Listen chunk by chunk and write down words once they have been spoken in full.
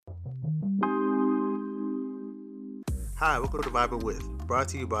Hi, welcome to Vibing With, brought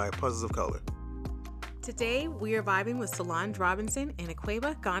to you by Puzzles of Color. Today, we are vibing with Solange Robinson and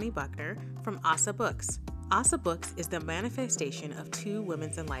Akwaeba Gani Buckner from Asa Books. Asa Books is the manifestation of two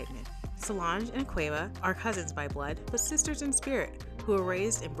women's enlightenment. Solange and Akwaeba are cousins by blood, but sisters in spirit, who were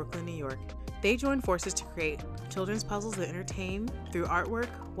raised in Brooklyn, New York. They joined forces to create children's puzzles that entertain through artwork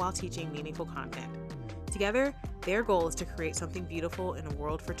while teaching meaningful content. Together, their goal is to create something beautiful in a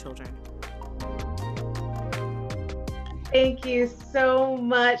world for children. Thank you so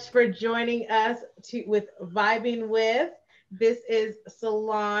much for joining us with Vibing With. This is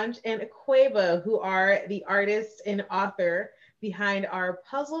Solange and Akwaeba, who are the artist and author behind our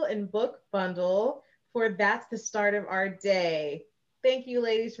puzzle and book bundle for That's the Start of Our Day. Thank you,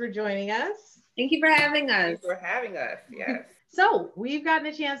 ladies, for joining us. Thank you for having us. Thanks for having us, yes. So we've gotten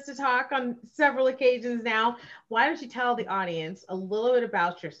a chance to talk on several occasions now. Why don't you tell the audience a little bit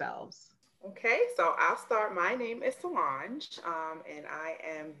about yourselves? Okay, so I'll start. My name is Solange, and I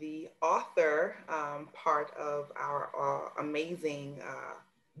am the author part of our amazing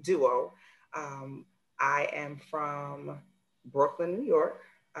duo. I am from Brooklyn, New York,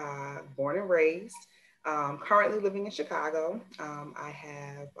 born and raised, currently living in Chicago.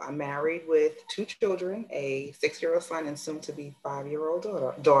 I'm married with two children, a 6-year-old son and soon to be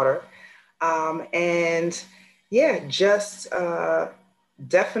 5-year-old daughter. And yeah, just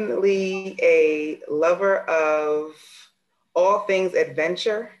definitely a lover of all things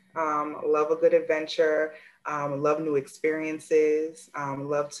adventure, love a good adventure, love new experiences,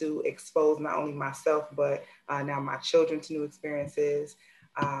 love to expose not only myself, but now my children to new experiences.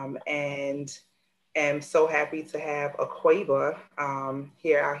 And am so happy to have Akwaeba out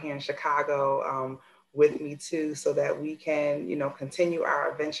here in Chicago with me too, so that we can, continue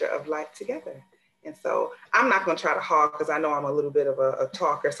our adventure of life together. And so I'm not going to try to hog because I know I'm a little bit of a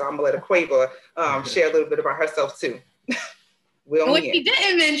talker, so I'm going to let Akwaeba share a little bit about herself too. What she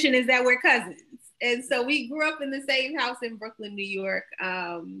didn't mention is that we're cousins. And so we grew up in the same house in Brooklyn, New York.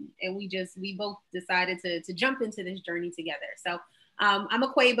 And we both decided to jump into this journey together. So I'm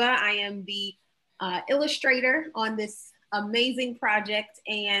Akwaeba. I am the illustrator on this amazing project.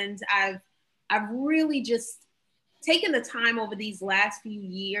 And I've really just taken the time over these last few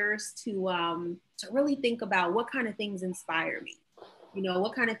years to really think about what kind of things inspire me.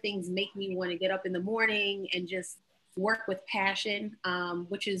 What kind of things make me want to get up in the morning and just work with passion,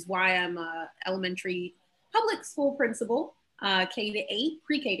 which is why I'm a elementary public school principal, K-8,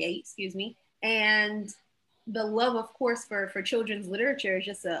 pre-K to 8, excuse me. And the love, of course, for children's literature is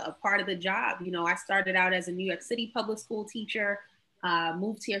just a part of the job. I started out as a New York City public school teacher,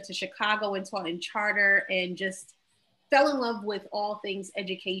 moved here to Chicago and taught in charter, and just fell in love with all things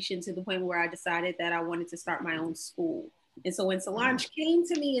education to the point where I decided that I wanted to start my own school. And so when Solange came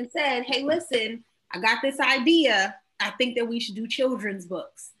to me and said, hey, listen, I got this idea. I think that we should do children's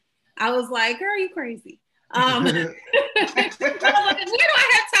books. I was like, girl, are you crazy? I was like, where do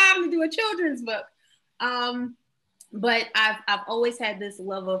I have time to do a children's book? But I've always had this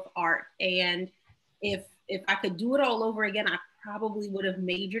love of art. And if I could do it all over again, I probably would have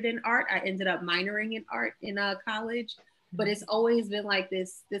majored in art. I ended up minoring in art in college, but it's always been like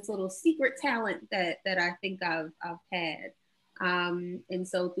this little secret talent that I think I've had. And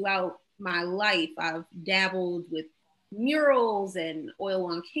so throughout my life, I've dabbled with murals and oil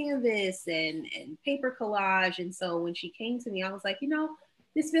on canvas and paper collage. And so when she came to me, I was like,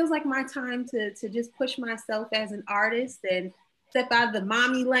 this feels like my time to just push myself as an artist and step out of the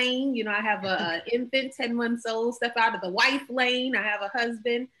mommy lane. I have an infant, 10 months old, step out of the wife lane. I have a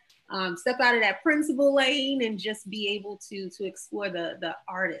husband, step out of that principal lane and just be able to explore the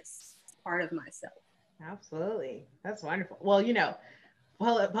artist part of myself. Absolutely. That's wonderful. Well,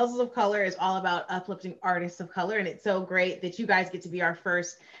 Puzzles of Color is all about uplifting artists of color. And it's so great that you guys get to be our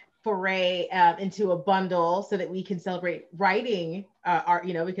first foray into a bundle so that we can celebrate writing art,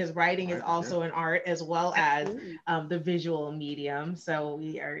 because writing is also an art as well as the visual medium. So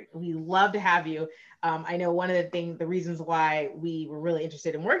we love to have you. I know one of the reasons why we were really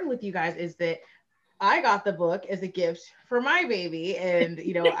interested in working with you guys is that I got the book as a gift for my baby. And,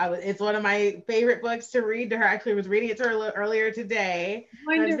 it's one of my favorite books to read to her. Actually, I was reading it to her earlier today.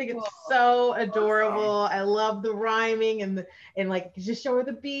 I just think it's so adorable. Awesome. I love the rhyming and just show her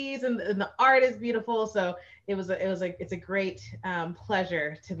the bees and the art is beautiful. So it's a great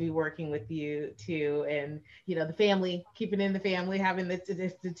pleasure to be working with you too. And, the family, keeping in the family, having the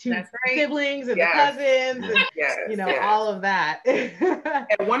two siblings and the cousins and, all of that.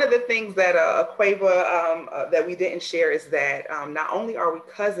 And one of the things that Akwaeba that we didn't share is that not only are we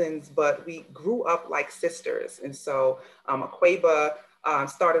cousins, but we grew up like sisters. And so Akwaeba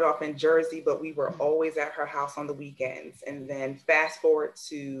Started off in Jersey, but we were always at her house on the weekends. And then fast forward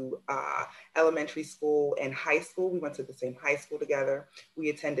to elementary school and high school. We went to the same high school together. We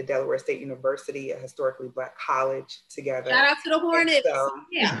attended Delaware State University, a historically Black college, together. Shout out to the Hornets. So,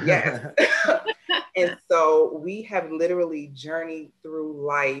 yes. And so we have literally journeyed through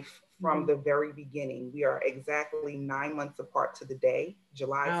life from the very beginning. We are exactly 9 months apart to the day,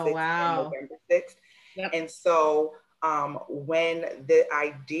 July 6th and November 6th. Yep. And so when the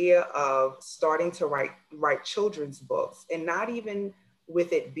idea of starting to write children's books, and not even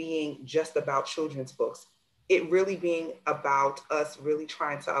with it being just about children's books, it really being about us really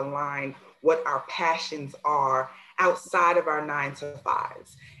trying to align what our passions are outside of our 9 to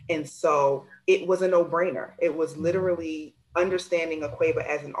 5s. And so it was a no-brainer. It was literally understanding Akwaeba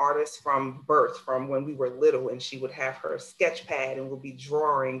as an artist from birth, from when we were little, and she would have her sketch pad and would be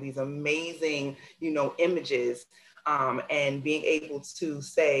drawing these amazing, images, and being able to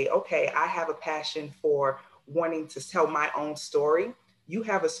say, okay, I have a passion for wanting to tell my own story. You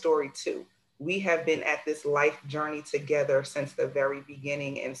have a story too. We have been at this life journey together since the very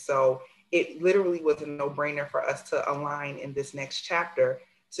beginning. And so it literally was a no-brainer for us to align in this next chapter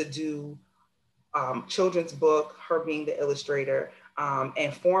to do children's book, her being the illustrator,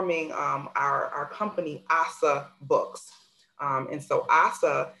 and forming our company, Asa Books. And so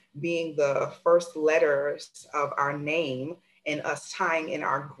Asa being the first letters of our name and us tying in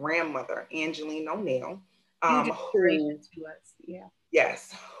our grandmother, Angeline O'Neill, who to us. Yeah.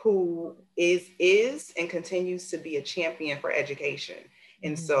 Yes, who is and continues to be a champion for education.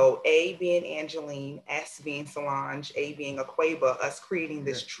 And so A being Angeline, S being Solange, A being Akwaeba, us creating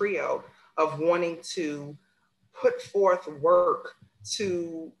this trio of wanting to put forth work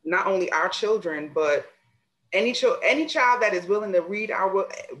to not only our children, but any child that is willing to read our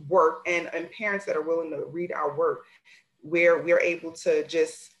work, and parents that are willing to read our work, where we're able to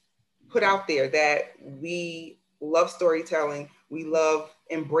just put out there that we love storytelling, we love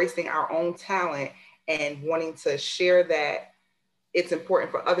embracing our own talent, and wanting to share that it's important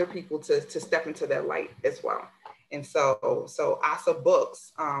for other people to step into that light as well. And so Asa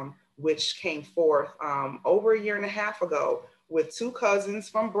Books, which came forth over 1.5 years ago, with 2 cousins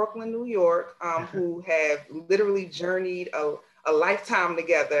from Brooklyn, New York, who have literally journeyed a lifetime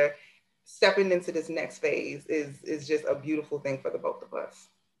together. Stepping into this next phase is just a beautiful thing for the both of us.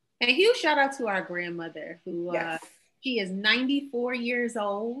 And a huge shout out to our grandmother, who she is 94 years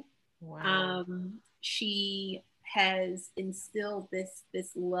old. Wow. She has instilled this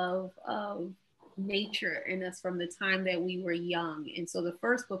love of nature in us from the time that we were young. And so the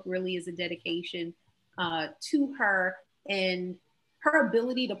first book really is a dedication to her and her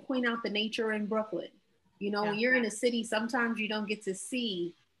ability to point out the nature in Brooklyn. When you're in a city, sometimes you don't get to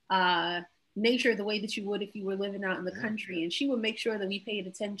see nature the way that you would if you were living out in the country. And she would make sure that we paid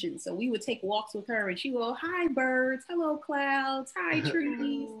attention. So we would take walks with her, and she would go, hi birds, hello clouds, hi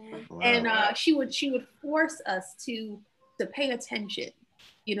trees. Wow. And she would force us to pay attention,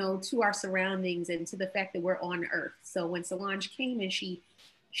 to our surroundings and to the fact that we're on Earth. So when Solange came and she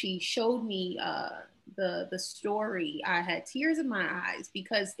showed me the story, I had tears in my eyes,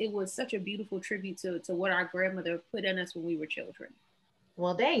 because it was such a beautiful tribute to what our grandmother put in us when we were children.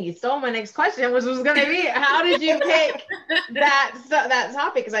 Well, dang, you stole my next question, which was going to be, how did you pick that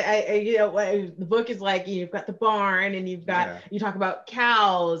topic? Because the book is like, you've got the barn, and you've got, you talk about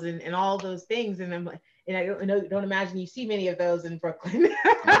cows and all those things. And I'm like, and I don't imagine you see many of those in Brooklyn.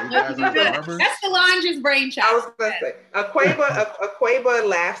 That's Solange's brainchild. I was going to say, Akwaeba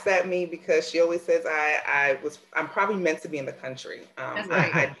laughs at me because she always says I'm probably meant to be in the country.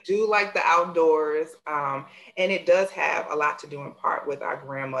 I do like the outdoors, and it does have a lot to do in part with our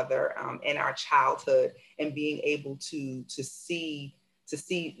grandmother and our childhood, and being able to see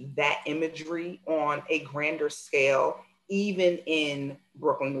that imagery on a grander scale, even in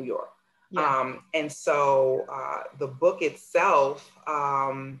Brooklyn, New York. Yeah. And so the book itself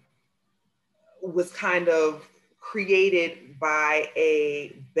was kind of created by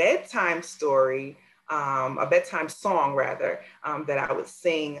a bedtime story, a bedtime song rather, that I would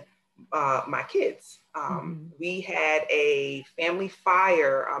sing my kids. We had a family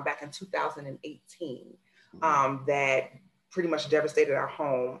fire back in 2018 that pretty much devastated our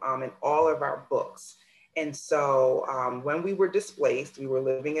home and all of our books. And so when we were displaced, we were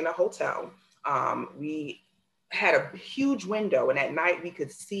living in a hotel. We had a huge window, and at night we could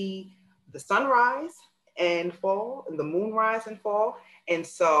see the sunrise and fall, and the moon rise and fall. And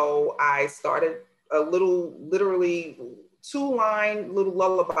so I started a literally 2-line little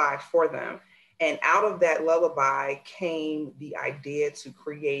lullaby for them. And out of that lullaby came the idea to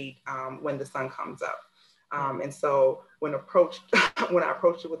create When the Sun Comes Up. And so when I approached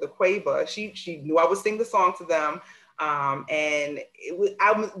her with Aqueba, she knew I would sing the song to them. And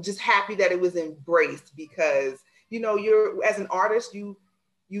I was just happy that it was embraced because, you're, as an artist, you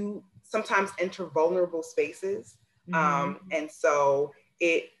sometimes enter vulnerable spaces. And so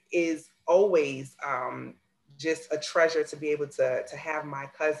it is always just a treasure to be able to have my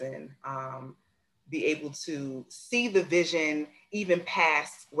cousin be able to see the vision even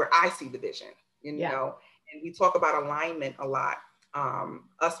past where I see the vision, know. And we talk about alignment a lot.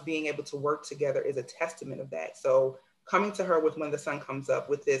 Us being able to work together is a testament of that. So coming to her with When the Sun Comes Up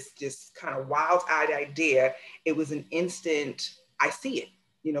with this just kind of wild-eyed idea, it was an instant, I see it,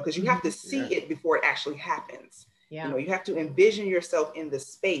 because you have to see it before it actually happens. Yeah. You have to envision yourself in the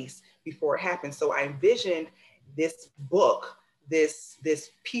space before it happens. So I envisioned this book, this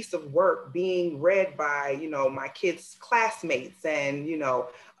piece of work being read by, my kids' classmates and,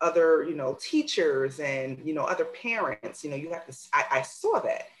 other, teachers and, other parents, you have to, I saw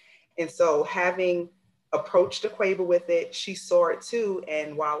that. And so having approached Aqueba with it, she saw it too.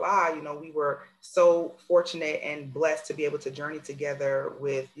 And voila, we were so fortunate and blessed to be able to journey together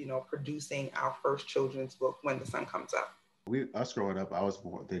with, producing our first children's book, When the Sun Comes Up. Us growing up, I was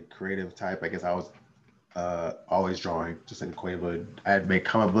more the creative type. I guess I was always drawing, just like Aqueba. I had made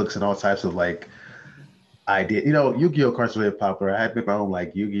comic books and all types of idea. Yu-Gi-Oh cards were really popular. I had made my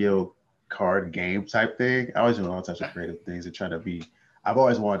own Yu-Gi-Oh card game type thing. I was doing all types of creative things and trying to be. I've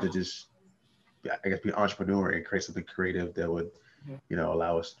always wanted to just, I guess, be an entrepreneur and create something creative that would,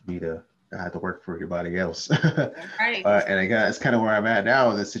 allow us to be to not have to work for everybody else. Right. And again, it's kind of where I'm at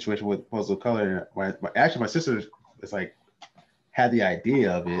now in this situation with Puzzle Color. My sister is had the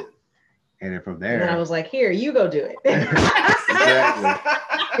idea of it. And then from there, and I was like, "Here, you go do it."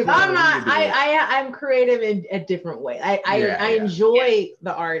 Exactly. I'm creative in a different way. I enjoy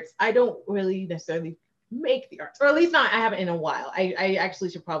the arts. I don't really necessarily make the arts, or at least not. I haven't in a while. I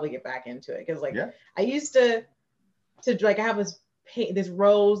actually should probably get back into it because I used to I have this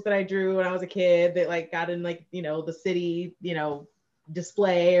rose that I drew when I was a kid that got in the city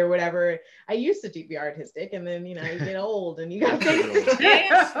display or whatever. I used to be artistic, and then you get old and you got things to do.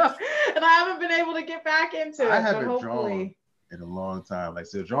 And I haven't been able to get back into it. I haven't drawn in a long time.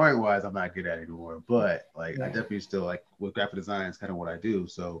 So drawing wise, I'm not good at it anymore. But I definitely still with graphic design is kind of what I do.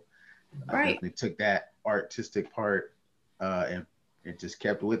 So I definitely took that artistic part and just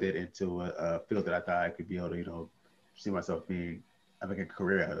kept with it into a field that I thought I could be able to see myself having a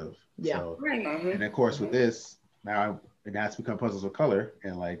career out of. Yeah. So, Right. And of course with this now. And that's become Puzzles of Color,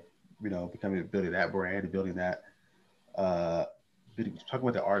 and building that brand and building that, talking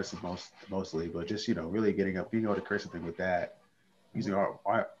about the artists mostly, but just really being able to create something with that, using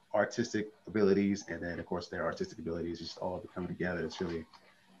our artistic abilities, and then of course their artistic abilities just all coming together. It's really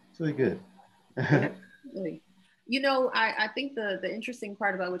good. Really. I think the interesting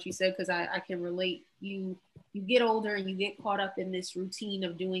part about what you said, because I can relate, you get older and you get caught up in this routine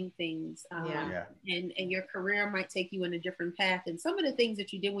of doing things. And your career might take you in a different path. And some of the things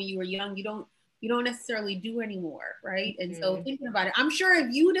that you did when you were young, you don't necessarily do anymore, right? And so thinking about it, I'm sure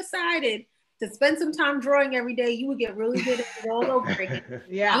if you decided to spend some time drawing every day, you would get really good at it all over again.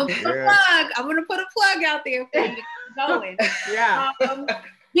 Yeah. I'm gonna put a plug out there for you to keep going. Yeah.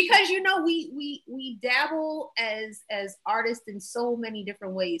 Because we dabble as artists in so many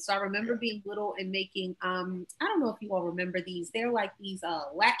different ways. So I remember being little and making I don't know if you all remember these. They're like these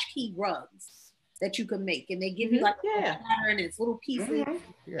latchkey rugs that you can make, and they give you a pattern and it's little pieces.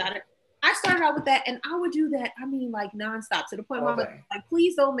 I started out with that, and I would do that. I mean, nonstop, to the point where I was like,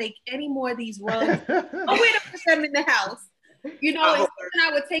 "Please don't make any more of these rugs. Oh, wait, to put them in the house." And I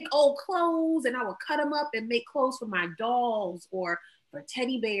would take old clothes and I would cut them up and make clothes for my dolls or for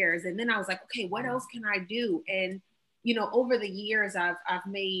teddy bears. And then I was like, okay, what else can I do? And, over the years, I've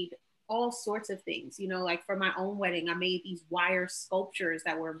made all sorts of things, for my own wedding, I made these wire sculptures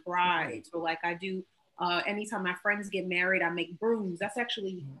that were brides, or I do, anytime my friends get married, I make brooms. That's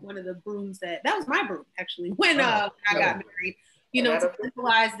actually one of the brooms that was my broom actually when I got married, to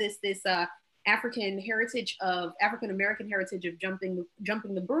symbolize this African American heritage of jumping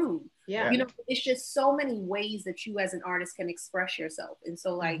the broom. Yeah. It's just so many ways that you as an artist can express yourself. And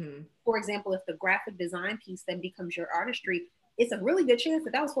so for example, if the graphic design piece then becomes your artistry, it's a really good chance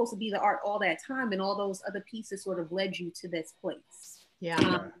that was supposed to be the art all that time, and all those other pieces sort of led you to this place.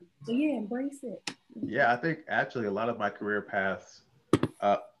 Yeah. So embrace it. Yeah, I think actually a lot of my career paths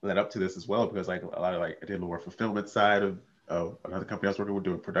led up to this as well, because a lot of I did more fulfillment side of another company I was working with,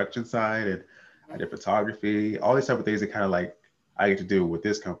 doing production side, and I did photography, all these type of things that kind of I get to do with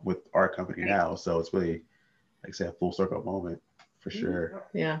with our company now. So it's really, like I said, a full circle moment for sure.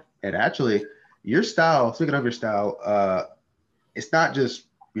 Yeah. And actually, Your style, speaking of your style, it's not just,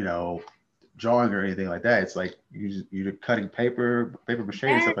 drawing or anything like that. It's like you're cutting paper mache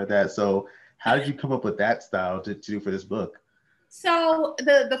and stuff like that. So how did you come up with that style to do for this book? So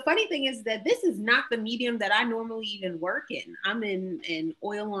the funny thing is that this is not the medium that I normally even work in. I'm in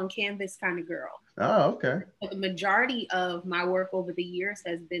oil on canvas kind of girl. Oh, okay. But the majority of my work over the years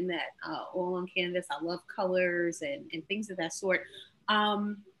has been that oil on canvas. I love colors and things of that sort.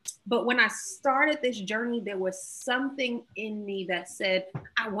 But when I started this journey, there was something in me that said,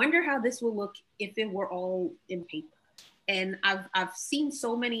 I wonder how this will look if it were all in paper. And I've seen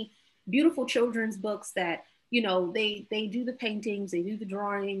so many beautiful children's books that, they do the paintings, they do the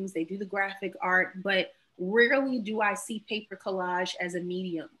drawings, they do the graphic art, but rarely do I see paper collage as a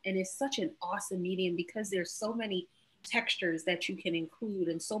medium. And it's such an awesome medium because there's so many textures that you can include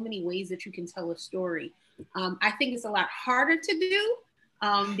and so many ways that you can tell a story. I think it's a lot harder to do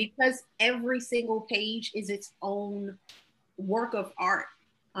because every single page is its own work of art.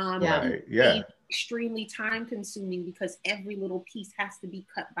 Right. Yeah. Extremely time consuming because every little piece has to be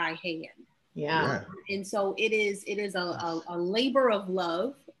cut by hand. Yeah. And so it is a labor of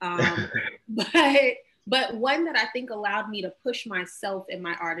love, but one that I think allowed me to push myself in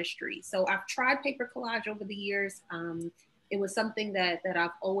my artistry. So I've tried paper collage over the years. It was something that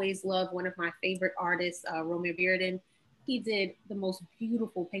I've always loved. One of my favorite artists, Romeo Bearden, he did the most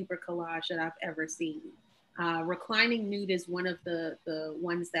beautiful paper collage that I've ever seen. Reclining Nude is one of the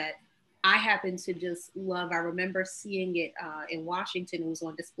ones that I happen to just love. I remember seeing it in Washington. It was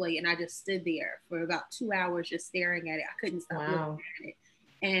on display and I just stood there for about 2 hours just staring at it. I couldn't stop looking at it.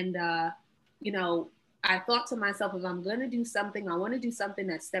 And, I thought to myself, if I'm going to do something, I want to do something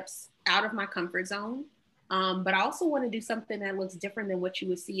that steps out of my comfort zone. But I also want to do something that looks different than what you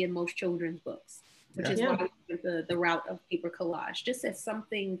would see in most children's books, which is why we went the route of paper collage, just as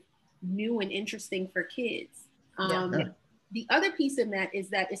something new and interesting for kids. The other piece in that is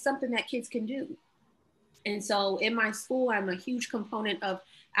that it's something that kids can do. And so in my school, I'm a huge component of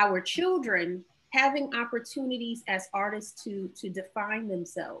our children having opportunities as artists to define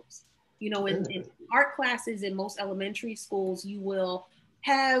themselves. In art classes in most elementary schools, you will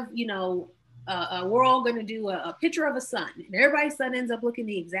have, we're all going to do a picture of a sun, and everybody's sun ends up looking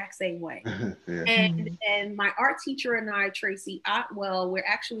the exact same way. And my art teacher and I, Tracy Otwell, we're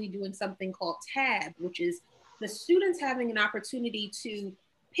actually doing something called TAB, which is the students having an opportunity to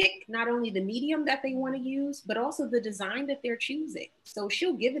pick not only the medium that they want to use, but also the design that they're choosing. So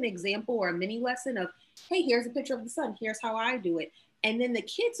she'll give an example or a mini lesson of, hey, here's a picture of the sun. Here's how I do it. And then the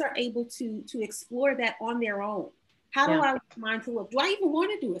kids are able to explore that on their own. How do I want mine to look? Do I even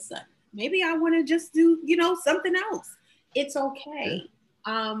want to do a sun? Maybe I want to just do, something else. It's okay.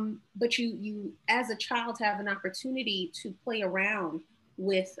 But you as a child have an opportunity to play around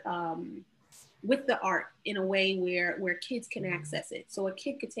with the art in a way where kids can access it. So a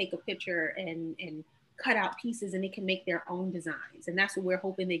kid could take a picture and cut out pieces and they can make their own designs. And that's what we're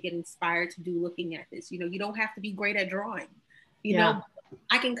hoping they get inspired to do looking at this. You don't have to be great at drawing.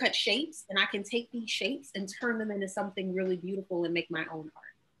 I can cut shapes and I can take these shapes and turn them into something really beautiful and make my own art.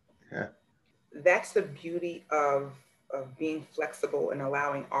 Yeah. That's the beauty of being flexible and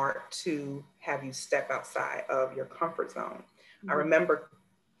allowing art to have you step outside of your comfort zone. I remember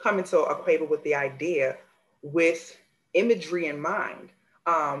coming to Akwaeba with the idea with imagery in mind.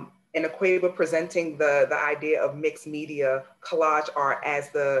 And Akwaeba presenting the idea of mixed media collage art as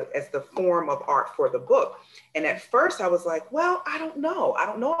the form of art for the book. And at first I was like, well, I don't know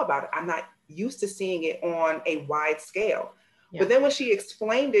about it. I'm not used to seeing it on a wide scale. But then when she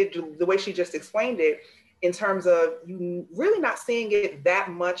explained it, the way she just explained it, in terms of you really not seeing it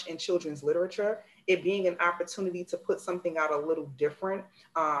that much in children's literature, it being an opportunity to put something out a little different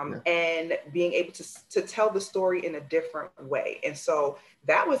and being able to tell the story in a different way. And so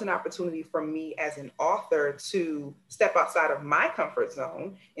that was an opportunity for me as an author to step outside of my comfort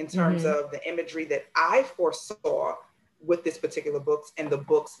zone in terms of the imagery that I foresaw with this particular books and the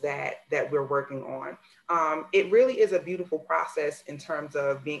books that we're working on. It really is a beautiful process in terms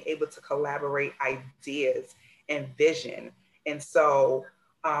of being able to collaborate ideas and vision. And so,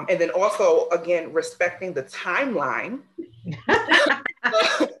 and then also, again, respecting the timeline,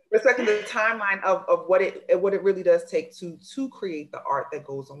 of what it really does take to create the art that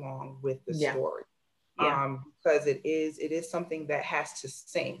goes along with the story. Because it is something that has to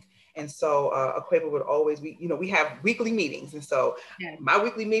sync. And so Akwaeba would always, we have weekly meetings. And so my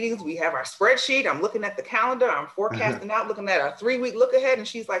weekly meetings, we have our spreadsheet. I'm looking at the calendar. I'm forecasting out, looking at a 3-week look ahead. And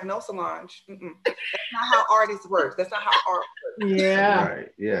she's like, no, Solange, that's not how artists work. That's not how art works. Yeah.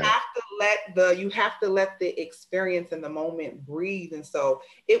 Right. Yeah. You have to have to let the experience and the moment breathe. And so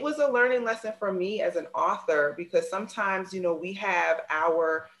it was a learning lesson for me as an author, because sometimes, you know, we have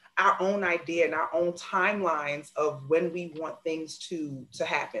our own idea and our own timelines of when we want things to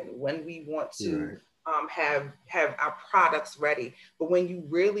happen, when we want to have our products ready. But when you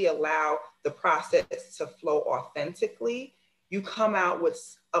really allow the process to flow authentically, you come out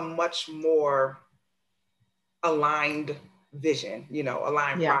with a much more aligned vision, you know,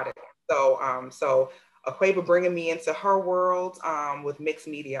 aligned product. So Akwaeba bringing me into her world with mixed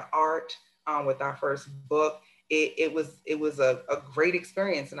media art with our first book, it was a great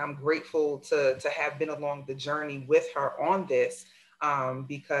experience, and I'm grateful to have been along the journey with her on this,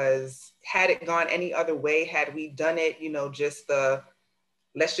 because had it gone any other way, had we done it, you know,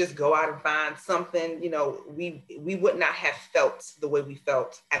 let's just go out and find something, you know, we would not have felt the way we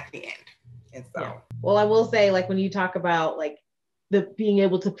felt at the end. And so, well, I will say, like, when you talk about like the being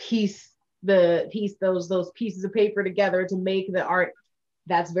able to piece those pieces of paper together to make the art,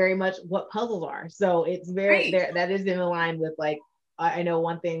 that's very much what puzzles are. So it's very there, that is in line with, like, I know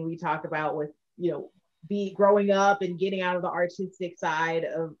one thing we talk about with, you know, growing up and getting out of the artistic side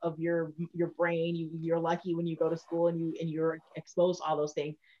of your brain. You're lucky when you go to school and you're exposed to all those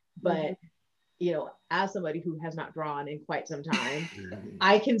things. But you know, as somebody who has not drawn in quite some time,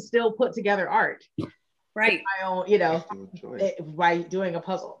 I can still put together art. Right. My own, you know, by doing a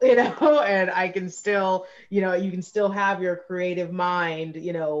puzzle, you know, and I can still, you know, you can still have your creative mind,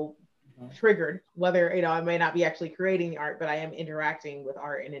 you know, triggered, whether, you know, I may not be actually creating the art, but I am interacting with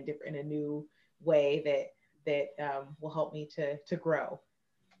art in a new way that will help me to grow.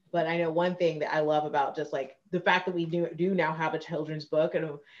 But I know one thing that I love about just like the fact that we do now have a children's book,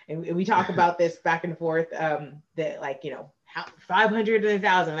 and we talk about this back and forth, that, like, you know, 500 and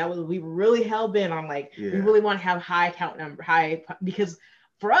 1,000, that was, we were really hell-bent on, like, we really want to have high because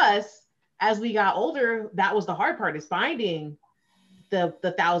for us, as we got older, that was the hard part, is finding the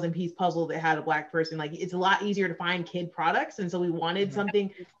 1,000-piece puzzle that had a Black person. Like, it's a lot easier to find kid products, and so we wanted something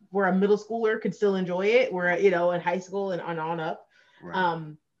where a middle schooler could still enjoy it, where, you know, in high school and on up.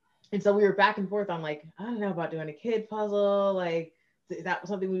 And so we were back and forth on, like, I don't know about doing a kid puzzle, like, that was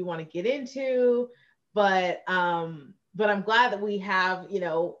something we want to get into, but I'm glad that we have, you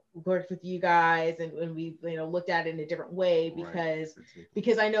know, worked with you guys, and we, you know, looked at it in a different way,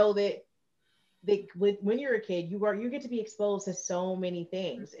 because I know that when you're a kid, you get to be exposed to so many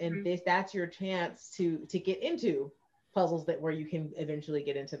things, and that's your chance to get into puzzles where you can eventually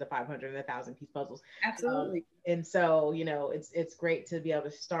get into the 500 and 1,000-piece puzzles. Absolutely. And so, you know, it's great to be able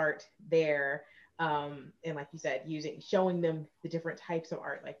to start there. And like you said, showing them the different types of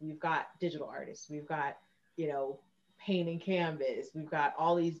art. Like, we've got digital artists, we've got, you know, paint and canvas, we've got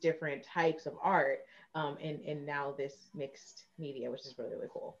all these different types of art, and now this mixed media, which is really, really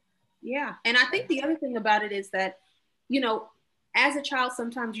cool. Yeah. And I think the other thing about it is that, you know, as a child,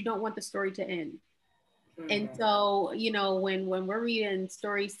 sometimes you don't want the story to end. And so, you know, when we're reading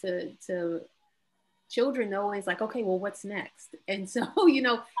stories to children, they're always like, okay, well, what's next? And so, you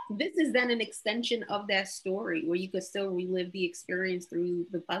know, this is then an extension of that story, where you could still relive the experience through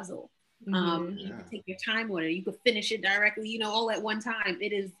the puzzle. You could take your time with it. You could finish it directly, you know, all at one time.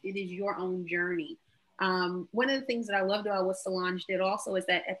 It is your own journey. One of the things that I loved about what Solange did also is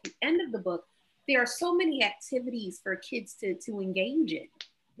that at the end of the book, there are so many activities for kids to engage in.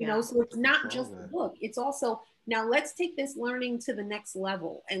 You know, so it's not just the book. It's also, now let's take this learning to the next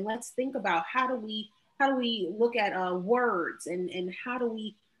level, and let's think about how do we look at words, and how do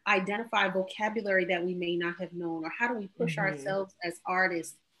we identify vocabulary that we may not have known, or how do we push ourselves as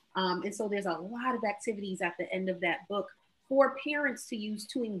artists. And so there's a lot of activities at the end of that book for parents to use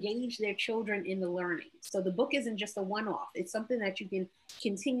to engage their children in the learning. So the book isn't just a one-off. It's something that you can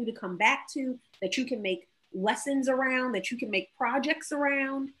continue to come back to, that you can make lessons around, that you can make projects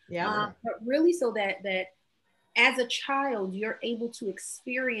around, but really so that as a child, you're able to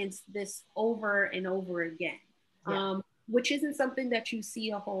experience this over and over again, which isn't something that you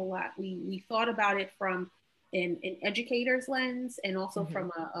see a whole lot. We thought about it from an educator's lens, and also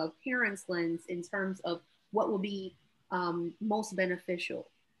from a parent's lens, in terms of what will be most beneficial.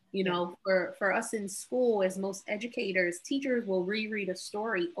 You know, for us in school, as most educators, teachers will reread a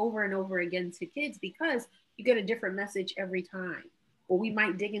story over and over again to kids, because you get a different message every time. Or we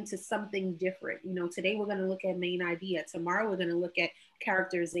might dig into something different. You know, today we're going to look at main idea. Tomorrow we're going to look at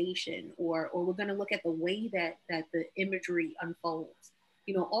characterization, or we're going to look at the way that the imagery unfolds.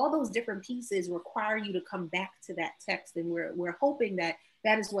 You know, all those different pieces require you to come back to that text. And we're hoping that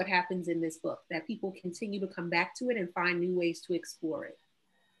is what happens in this book, that people continue to come back to it and find new ways to explore it.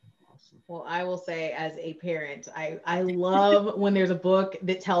 Well, I will say as a parent, I love when there's a book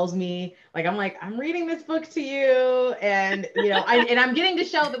that tells me, like, I'm reading this book to you, and I'm getting to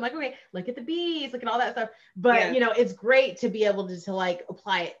show them, like, okay, look at the bees, look at all that stuff. But it's great to be able to like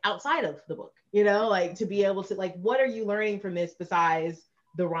apply it outside of the book, like to be able to, like, what are you learning from this besides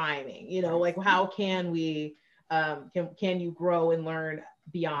the rhyming? Like, how can we can you grow and learn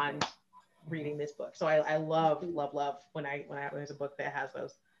beyond reading this book? So I love when there's a book that has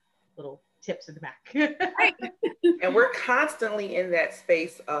those little tips in the back. And we're constantly in that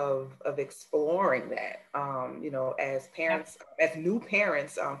space of exploring that, as parents, as new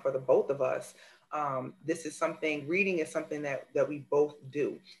parents, for the both of us. This is something, reading is something that we both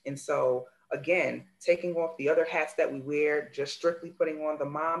do. And so again, taking off the other hats that we wear, just strictly putting on the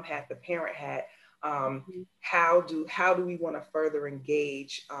mom hat, the parent hat. How do we want to further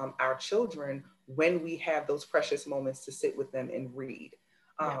engage our children when we have those precious moments to sit with them and read?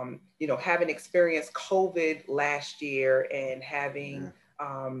 Having experienced COVID last year and having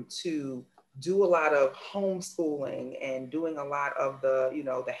to do a lot of homeschooling and doing a lot of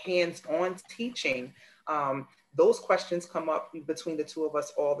the hands-on teaching, those questions come up between the two of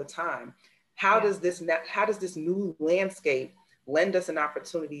us all the time. How does this new landscape lend us an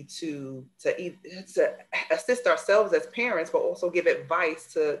opportunity to assist ourselves as parents, but also give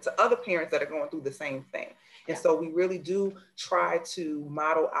advice to other parents that are going through the same thing? And so we really do try to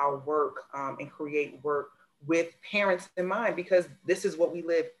model our work and create work with parents in mind, because this is what we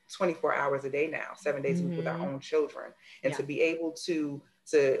live 24 hours a day now, 7 days a week with our own children. And to be able to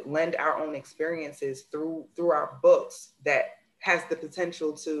lend our own experiences through our books that has the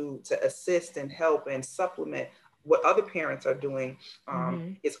potential to assist and help and supplement what other parents are doing,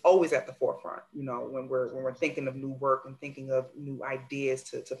 is always at the forefront, when we're thinking of new work and thinking of new ideas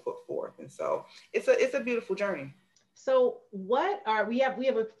to put forth. And so it's a beautiful journey. So we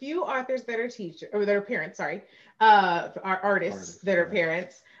have a few authors that are that are parents, are artists that are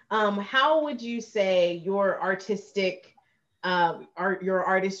parents. How would you say your artistic, your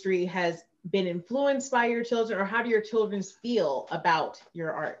artistry has been influenced by your children, or how do your children feel about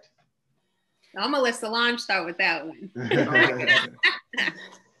your art? I'm gonna let Solange start with that one.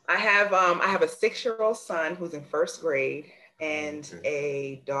 I have a 6-year-old son who's in first grade, and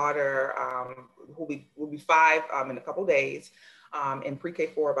a daughter who will be 5 in a couple days, in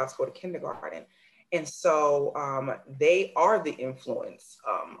pre-K4, about to go to kindergarten. And so they are the influence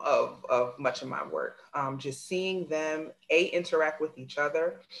of much of my work. Just seeing them interact with each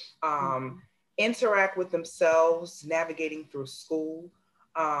other, interact with themselves, navigating through school.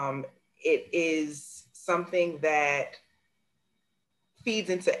 It is something that feeds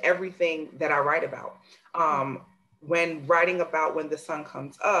into everything that I write about. When writing about When the Sun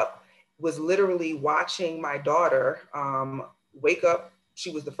Comes Up was literally watching my daughter wake up. She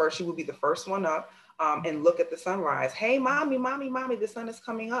would be the first one up, and look at the sunrise. Hey, mommy, the sun is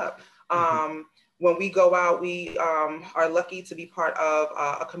coming up. When we go out, we are lucky to be part of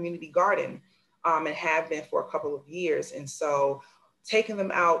a community garden, and have been for a couple of years. And so taking them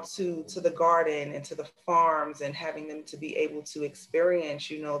out to the garden and to the farms, and having them to be able to experience,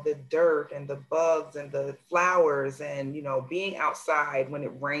 the dirt and the bugs and the flowers, and, being outside when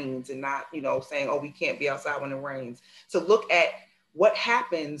it rains, and not, saying, oh, we can't be outside when it rains. To look at what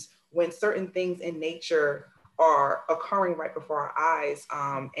happens when certain things in nature are occurring right before our eyes,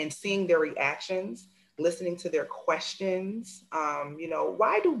 and seeing their reactions, listening to their questions.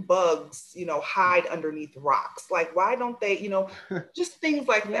 Why do bugs, hide underneath rocks? Like, why don't they, just things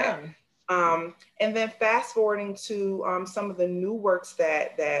like that. And then fast forwarding to some of the new works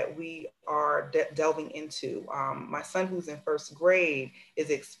that we are delving into. My son, who's in first grade, is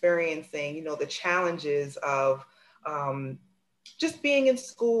experiencing, the challenges of just being in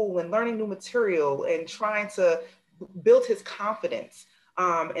school and learning new material and trying to build his confidence.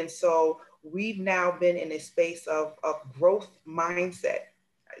 And so we've now been in a space of growth mindset.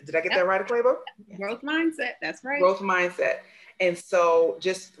 Did I get that right, Akwaeba? Growth mindset, that's right. Growth mindset. And so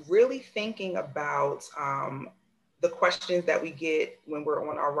just really thinking about the questions that we get when we're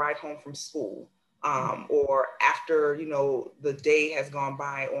on our ride home from school, or after, the day has gone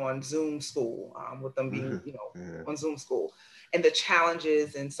by on Zoom school, with them being, on Zoom school, and the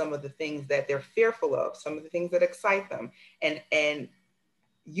challenges and some of the things that they're fearful of, some of the things that excite them, and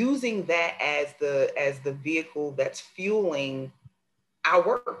using that as the vehicle that's fueling our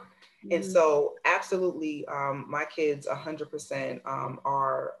work. And so absolutely, my kids 100%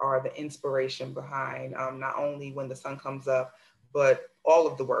 are the inspiration behind not only When the Sun Comes Up, but all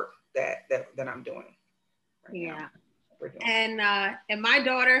of the work that I'm doing right now. And my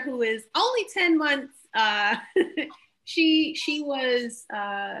daughter, who is only 10 months, she was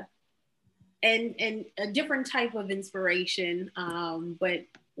and a different type of inspiration. But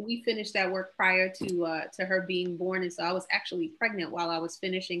we finished that work prior to her being born, and so I was actually pregnant while I was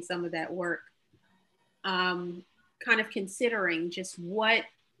finishing some of that work. Kind of considering just what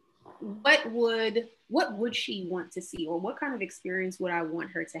would she want to see, or what kind of experience would I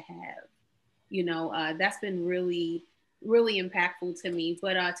want her to have? You know, that's been really, really impactful to me.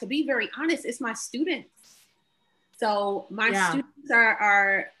 But to be very honest, it's my students. So my students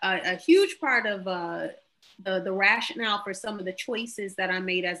are a huge part of the rationale for some of the choices that I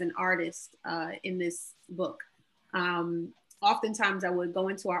made as an artist in this book. Oftentimes I would go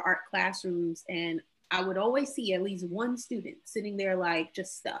into our art classrooms and I would always see at least one student sitting there like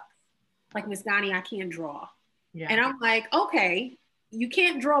just stuck. Like, Miss Ghani, I can't draw. Yeah. And I'm like, okay, you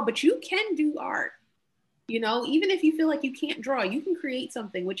can't draw, but you can do art. You know, even if you feel like you can't draw, you can create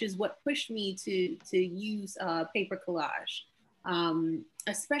something, which is what pushed me to use paper collage,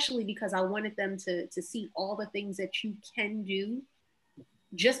 especially because I wanted them to see all the things that you can do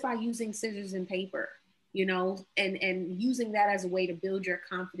just by using scissors and paper, you know, and using that as a way to build your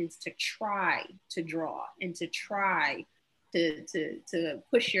confidence to try to draw and to try to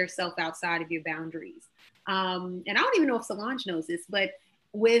push yourself outside of your boundaries. And I don't even know if Solange knows this, but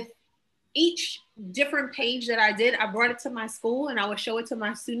with each different page that I did, I brought it to my school and I would show it to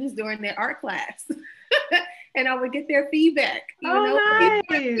my students during their art class. And I would get their feedback. Nice.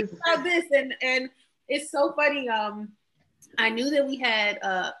 About this, and it's so funny. I knew that we had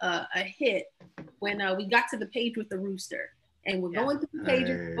a hit when we got to the page with the rooster. And we're going through the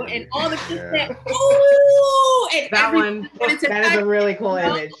pages, and all the kids said, "Ooh!" And that is a really cool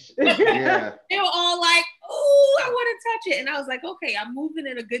image. Yeah. They were all like, "Ooh, I want to touch it!" And I was like, "Okay, I'm moving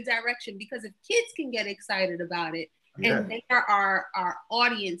in a good direction, because if kids can get excited about it, and they are our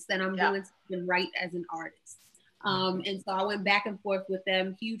audience, then I'm doing something right as an artist." And so I went back and forth with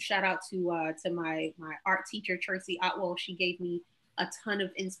them. Huge shout out to my art teacher, Tracy Otwell. She gave me a ton of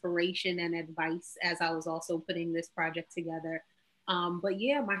inspiration and advice as I was also putting this project together. But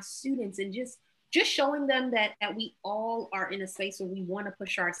yeah, my students, and just showing them that we all are in a space where we want to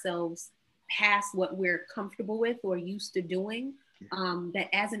push ourselves past what we're comfortable with or used to doing. That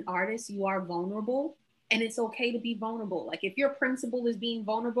as an artist, you are vulnerable, and it's okay to be vulnerable. Like, if your principal is being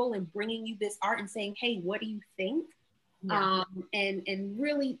vulnerable and bringing you this art and saying, "Hey, what do you think?" And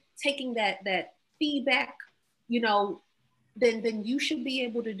really taking that feedback, you know, then you should be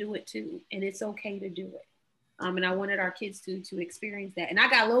able to do it too. And it's okay to do it. And I wanted our kids to experience that. And I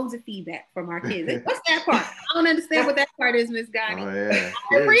got loads of feedback from our kids. What's that part? I don't understand what that part is, Miss Ghani.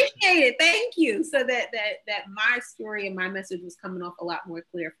 I appreciate it. Thank you. So that my story and my message was coming off a lot more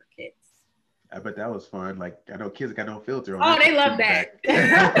clear for kids. I bet that was fun. Like, I know kids got no filter on. Oh, they love that.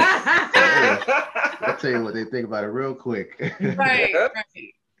 I'll tell you what they think about it real quick. Right.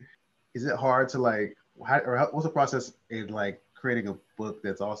 Is it hard to like, what's the process in like creating a book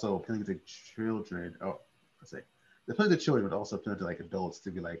that's also appealing to children? Oh, let's say appealing to children, but also appealing to like adults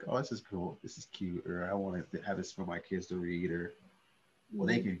to be like, "Oh, this is cool, this is cute," or "I want to have this for my kids to read," or well,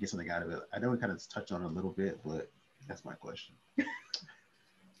 they can get something out of it. I know we kind of touched on it a little bit, but that's my question.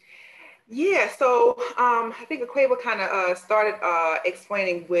 Yeah, so I think Akwaeba kind of started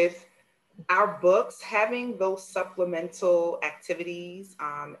explaining with our books having those supplemental activities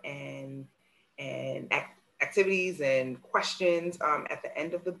and activities and questions at the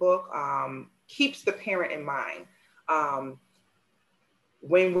end of the book keeps the parent in mind.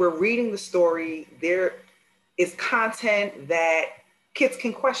 When we're reading the story, there is content that kids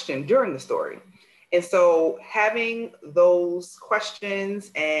can question during the story. And so having those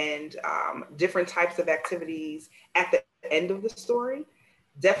questions and different types of activities at the end of the story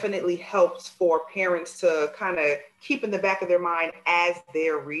definitely helps for parents to kind of keep in the back of their mind as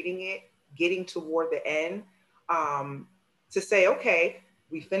they're reading it, getting toward the end, to say, okay,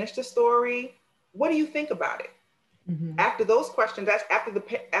 we finished the story. What do you think about it? Mm-hmm. After those questions, that's after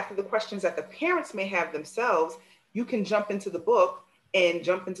the questions that the parents may have themselves, you can jump into the book and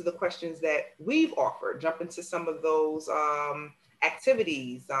jump into the questions that we've offered, jump into some of those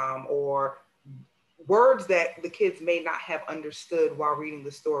activities or words that the kids may not have understood while reading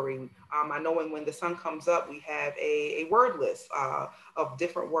the story. I know when the sun comes up, we have a word list of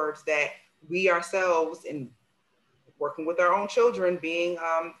different words that we ourselves, in working with our own children, being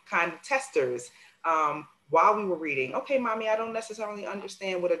kind of testers, while we were reading, okay, mommy, I don't necessarily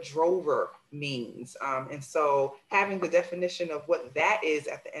understand what a drover means. And so having the definition of what that is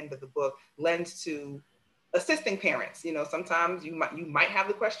at the end of the book lends to assisting parents. You know, sometimes you might have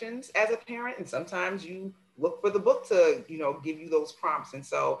the questions as a parent, and sometimes you look for the book to, you know, give you those prompts. And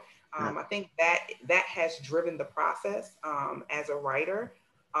so I think that has driven the process as a writer.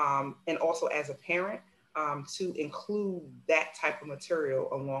 and also as a parent, to include that type of material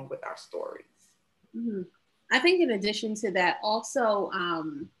along with our stories. Mm-hmm. I think in addition to that, also,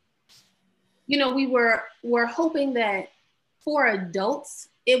 we're hoping that for adults,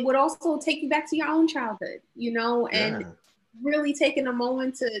 it would also take you back to your own childhood, and really taking a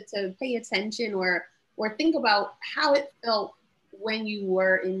moment to pay attention or think about how it felt when you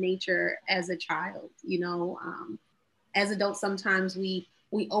were in nature as a child. As adults, sometimes we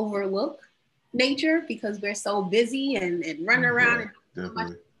overlook nature because we're so busy and running around. Yeah,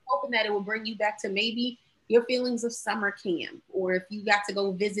 and hoping that it will bring you back to maybe your feelings of summer camp, or if you got to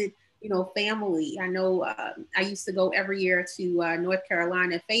go visit, family. I know I used to go every year to North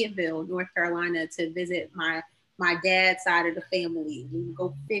Carolina, Fayetteville, North Carolina, to visit my dad's side of the family. We would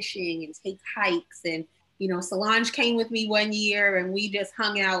go fishing and take hikes, and Solange came with me one year, and we just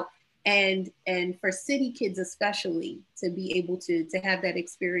hung out. And for city kids especially, to be able to have that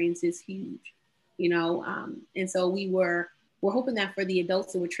experience is huge, and so we're hoping that for the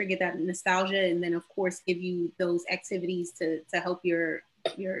adults, it would trigger that nostalgia, and then of course give you those activities to help your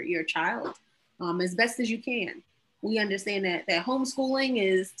child as best as you can. We understand that homeschooling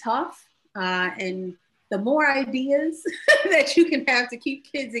is tough, and the more ideas that you can have to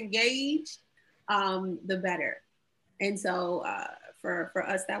keep kids engaged, the better. And so for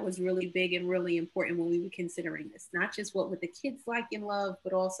us, that was really big and really important when we were considering this, not just what would the kids like and love,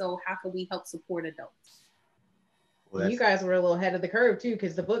 but also how can we help support adults. Well, you guys were a little ahead of the curve too,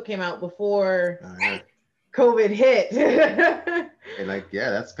 because the book came out before COVID hit. And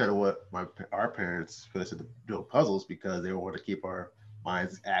that's kind of what our parents put us into doing puzzles, because they want to keep our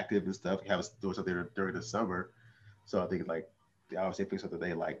minds active and stuff, have us do something during the summer. So I think they obviously pick something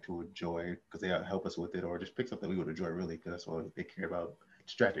they like to enjoy because they help us with it, or just pick something we would enjoy really, because that's what they care about,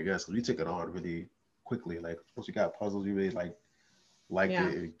 distracting us. Because we took it on really quickly. Like once we got puzzles, we really liked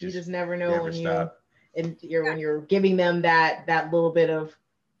it. You just never know when you're giving them that little bit of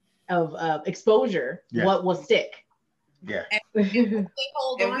exposure, what will stick. Yeah.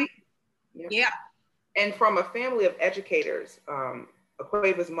 And from a family of educators,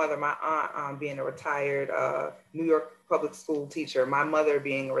 Aquaba's mother, my aunt, being a retired New York public school teacher, my mother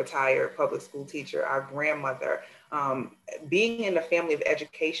being a retired public school teacher, our grandmother, being in a family of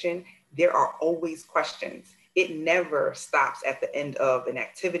education, there are always questions. It never stops at the end of an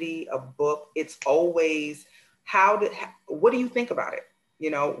activity, a book. It's always, what do you think about it?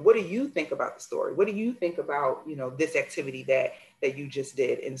 What do you think about the story? What do you think about, this activity that you just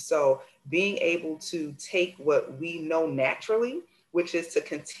did? And so being able to take what we know naturally, which is to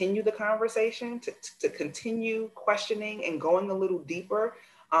continue the conversation, to continue questioning and going a little deeper,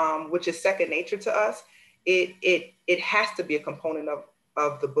 which is second nature to us, it has to be a component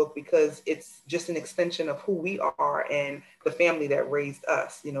of the book, because it's just an extension of who we are and the family that raised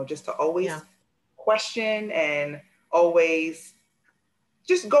us, just to always question and always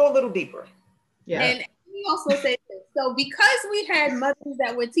just go a little deeper. Yeah. And we also say this. So because we had mothers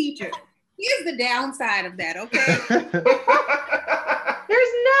that were teachers, here's the downside of that, okay?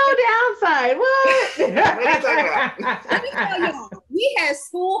 There's no downside. What? What are you talking about? Let me tell y'all, we had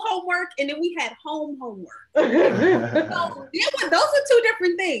school homework and then we had home homework. So those are two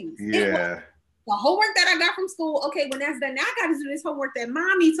different things. Yeah. The homework that I got from school, okay, when that's done, now I got to do this homework that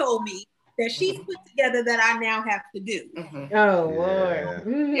mommy told me that she's put together that I now have to do. Mm-hmm. Oh, Lord.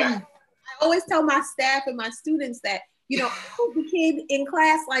 Mm-hmm. Yeah. I always tell my staff and my students that, the kid in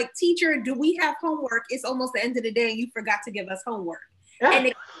class, like, teacher, do we have homework? It's almost the end of the day and you forgot to give us homework. And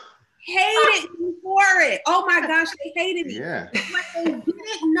they hated me for it. Oh my gosh, they hated me. Yeah. What they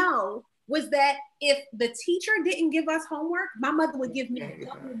didn't know was that if the teacher didn't give us homework, my mother would give me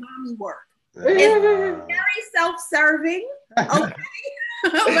double mommy work. It's very self-serving, okay?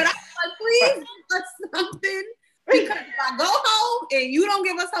 But I'm like, please give us something, because if I go home and you don't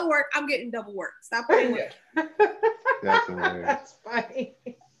give us homework, I'm getting double work. Stop playing with me. That's hilarious. That's funny.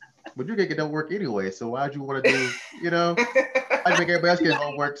 But you get double work anyway, so why'd you want to do, I'd make everybody else get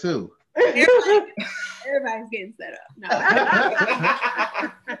homework too. Everybody's getting set up. No.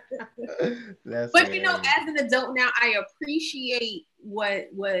 But hilarious. As an adult now, I appreciate what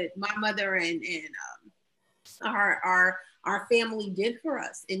my mother and our family did for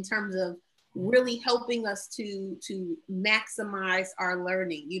us in terms of really helping us to maximize our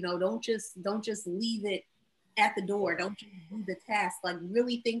learning. Don't just leave it at the door. Don't just do the task. Like,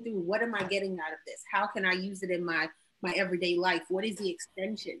 really think through, what am I getting out of this? How can I use it in my everyday life? What is the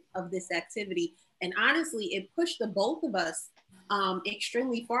extension of this activity? And honestly, it pushed the both of us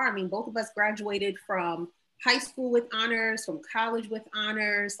extremely far. I mean, both of us graduated from high school with honors, from college with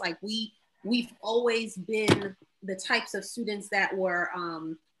honors. Like, we've always been the types of students that were,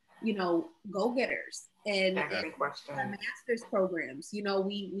 you know, go-getters and master's programs. You know,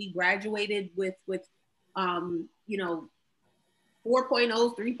 we graduated with you know,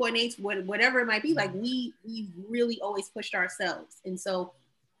 4.0s, 3.8s, whatever it might be. Like we really always pushed ourselves. And so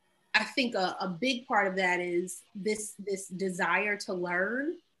I think a big part of that is this desire to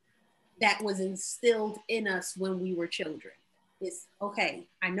learn that was instilled in us when we were children. It's okay,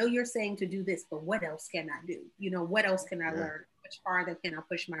 I know you're saying to do this, but what else can I do? You know, what else can I learn? How much farther can I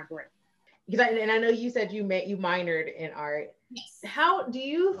push my brain? Because I know you said you minored in art. Yes. How do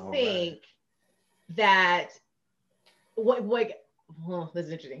you think that this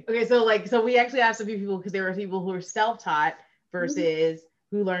is interesting. Okay, so we actually have some people, because there were people who are self-taught versus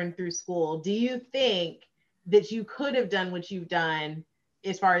who learned through school. Do you think that you could have done what you've done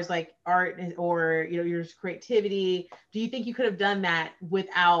as far as like art or, you know, your creativity? Do you think you could have done that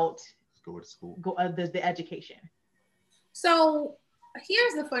without going to school, the education? So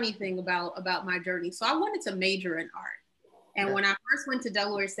here's the funny thing about my journey. So I wanted to major in art. And when I first went to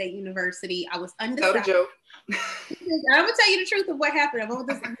Delaware State University, I was undecided. Joe. I'm gonna tell you the truth of what happened. My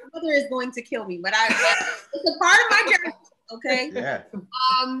mother is going to kill me, but it's a part of my journey. Okay. Yeah.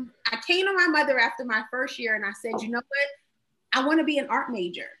 I came to my mother after my first year and I said, you know what? I want to be an art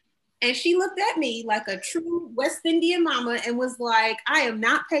major. And she looked at me like a true West Indian mama and was like, I am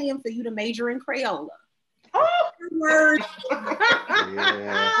not paying for you to major in Crayola. Oh, words.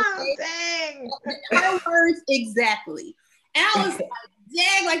 Dang. Her words exactly. And I was like,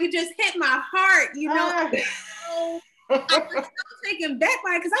 dang, like it just hit my heart, you know. So I was so taken back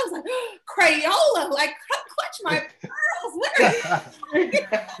by it because I was like, Crayola, like clutch my pearls.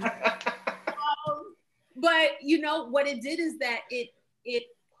 But you know what it did is that it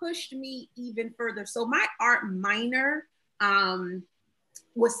pushed me even further. So my art minor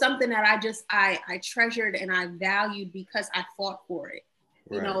was something that I treasured and I valued because I fought for it.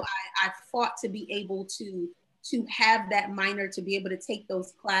 Right. You know, I fought to be able to have that minor, to be able to take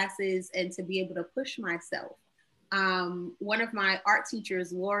those classes and to be able to push myself. One of my art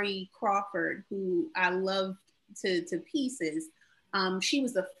teachers, Lori Crawford, who I loved to pieces, she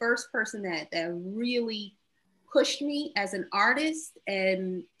was the first person that really pushed me as an artist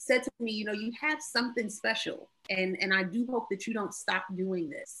and said to me, you know, you have something special, and I do hope that you don't stop doing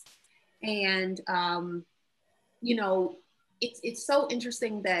this. And you know, it's so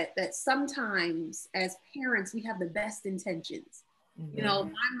interesting that sometimes as parents we have the best intentions. Mm-hmm. You know,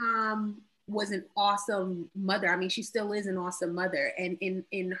 my mom was an awesome mother. I mean, she still is an awesome mother, and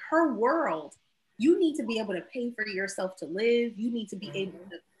in her world, you need to be able to pay for yourself to live. You need to be able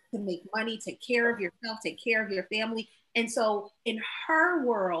to make money, take care of yourself, take care of your family. And so in her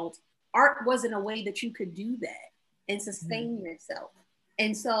world, art wasn't a way that you could do that and sustain yourself.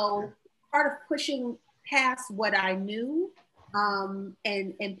 And so part of pushing past what I knew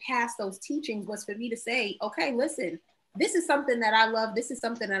and past those teachings was for me to say, okay, listen, this is something that I love. This is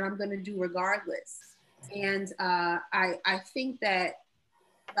something that I'm going to do regardless. And I think that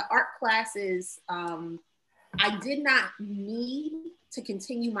the art classes, I did not need to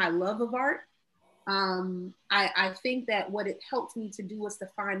continue my love of art. I think that what it helped me to do was to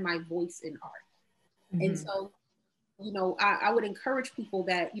find my voice in art. Mm-hmm. And so, you know, I would encourage people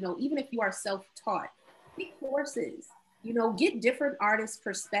that, you know, even if you are self-taught, take courses, you know, get different artists'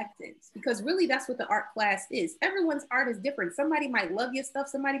 perspectives, because really that's what the art class is. Everyone's art is different. Somebody might love your stuff.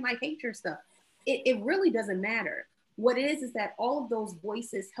 Somebody might hate your stuff. It really doesn't matter. What it is that all of those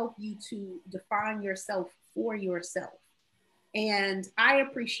voices help you to define yourself for yourself. And I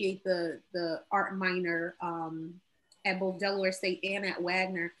appreciate the art minor at both Delaware State and at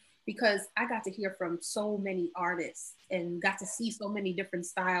Wagner, because I got to hear from so many artists and got to see so many different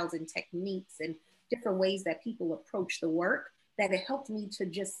styles and techniques and different ways that people approach the work, that it helped me to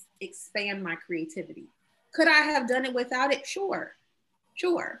just expand my creativity. Could I have done it without it? Sure.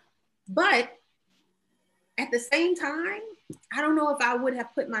 But at the same time, I don't know if I would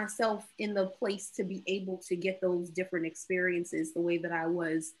have put myself in the place to be able to get those different experiences the way that I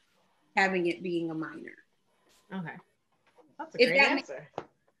was having it being a minor. Okay. That's a great answer.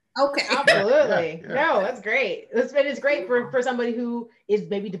 Okay. Absolutely. Yeah. No, that's great. It's great for somebody who is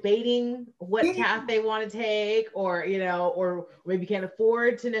maybe debating what path they want to take, or, you know, or maybe can't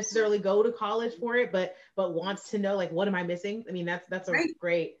afford to necessarily go to college for it, but wants to know, like, what am I missing? I mean, that's a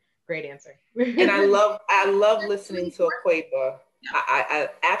great answer. And I love listening to Akwaeba. I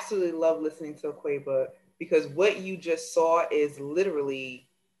absolutely love listening to Akwaeba, because what you just saw is literally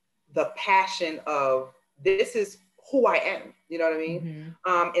the passion of, this is who I am. You know what I mean?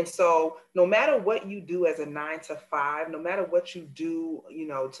 And so no matter what you do as a 9 to 5, no matter what you do, you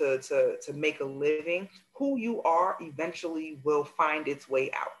know, to make a living, who you are eventually will find its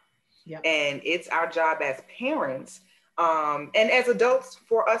way out. Yep. And it's our job as parents and as adults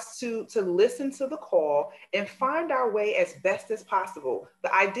for us to listen to the call and find our way as best as possible.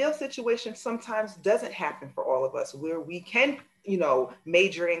 The ideal situation sometimes doesn't happen for all of us, where we can, you know,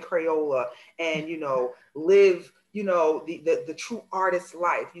 major in Crayola and, you know, live, you know, the true artist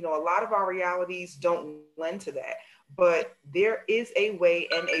life. You know, a lot of our realities don't lend to that, but there is a way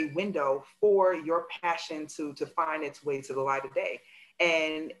and a window for your passion to find its way to the light of day.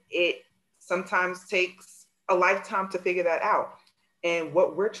 And it sometimes takes a lifetime to figure that out. And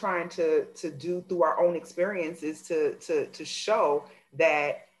what we're trying to do through our own experience is to show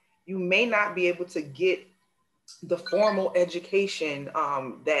that you may not be able to get the formal education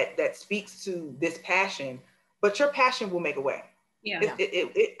that speaks to this passion, but your passion will make a way. Yeah,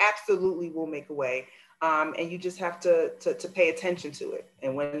 it absolutely will make a way. And you just have to pay attention to it.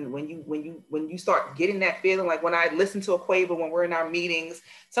 And when you start getting that feeling, like when I listen to Aqueba when we're in our meetings,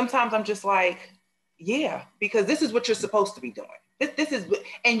 sometimes I'm just like, yeah, because this is what you're supposed to be doing. This is,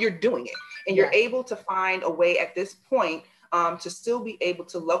 and you're doing it, and you're able to find a way at this point to still be able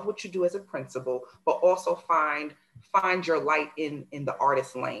to love what you do as a principal, but also find your light in the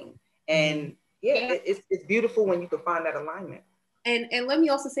artist lane. And it's beautiful when you can find that alignment. And let me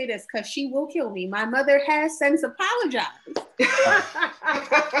also say this, because she will kill me. My mother has since apologized. I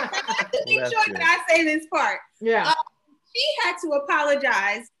have to make sure that I say this part. Yeah. She had to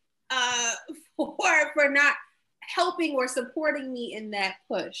apologize for not helping or supporting me in that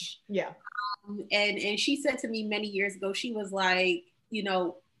push. Yeah. And she said to me many years ago, she was like, you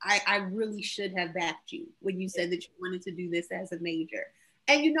know, I really should have backed you when you said that you wanted to do this as a major.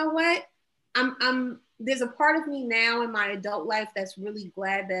 And you know what? There's a part of me now in my adult life that's really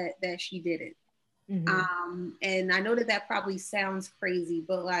glad that she did it. And I know that probably sounds crazy,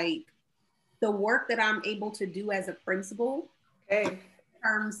 but like the work that I'm able to do as a principal, in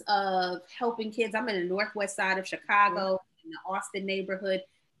terms of helping kids, I'm in the northwest side of Chicago, in the Austin neighborhood.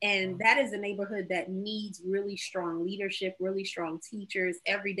 And that is a neighborhood that needs really strong leadership, really strong teachers.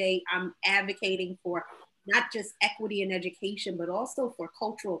 Every day I'm advocating for not just equity in education, but also for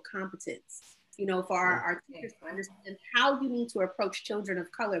cultural competence, you know, for our teachers to understand how you need to approach children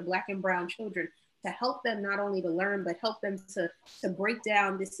of color, Black and brown children, to help them not only to learn, but help them to break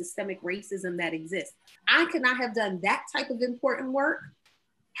down this systemic racism that exists. I could not have done that type of important work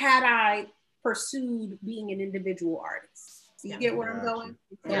had I pursued being an individual artist. So you get where I'm going?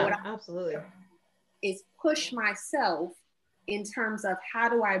 So what absolutely. Is push myself in terms of how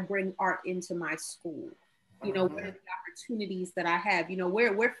do I bring art into my school? You know, what are the opportunities that I have? You know,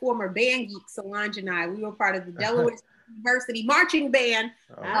 we're former band geeks, Solange and I. We were part of the Delaware University marching band.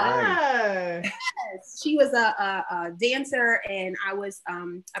 Yes. She was a dancer, and I was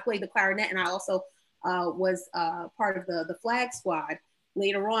I played the clarinet, and I also was part of the flag squad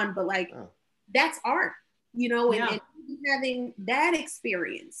later on. But like that's art, you know, and having that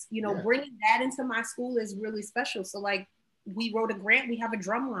experience, you know, bringing that into my school is really special. So like we wrote a grant, we have a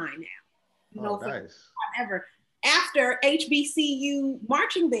drum line now. You know, ever after HBCU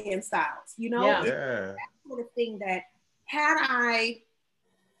marching band styles, you know, that sort of thing that had I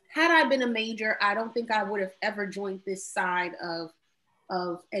been a major, I don't think I would have ever joined this side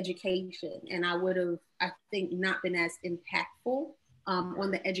of education, and I would have, I think, not been as impactful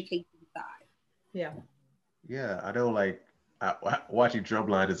on the education side. Yeah, I know. Like watching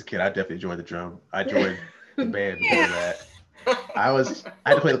Drumline as a kid, I definitely joined the drum. I joined the band before that. I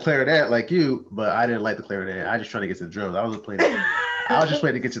had to play the clarinet like you, but I didn't like the clarinet. I just trying to get to the drums. I was just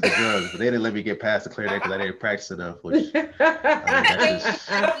waiting to get to the drums, but they didn't let me get past the clarinet because I didn't practice enough, which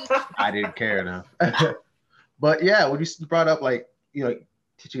I didn't care enough. But yeah, when you brought up like, you know,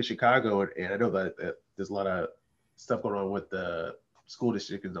 teaching in Chicago, and I know that there's a lot of stuff going on with the school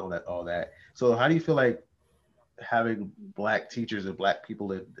district and all that. So how do you feel like having Black teachers and Black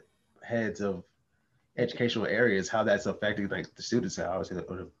people in heads of educational areas, how that's affecting like the students, how it's in a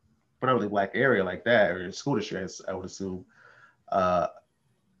predominantly Black area like that, or in school districts, I would assume, how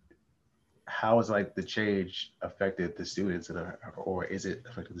has like the change affected the students, or is it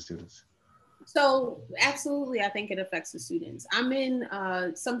affecting the students? So absolutely, I think it affects the students. I'm in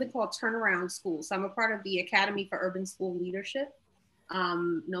something called Turnaround School. So I'm a part of the Academy for Urban School Leadership,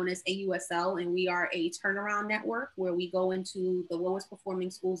 known as AUSL, and we are a turnaround network where we go into the lowest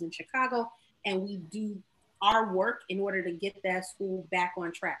performing schools in Chicago, and we do our work in order to get that school back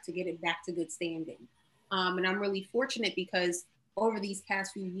on track, to get it back to good standing. And I'm really fortunate because over these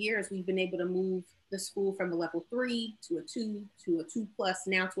past few years, we've been able to move the school from a level 3 to a 2 to a 2+,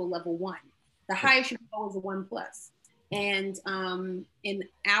 now to a level 1. The highest you can go is a 1+. And in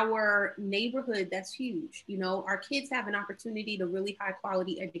our neighborhood, that's huge. You know, our kids have an opportunity to really high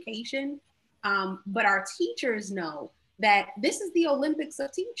quality education, but our teachers know that this is the Olympics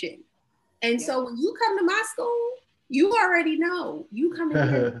of teaching. And so when you come to my school, you already know you come in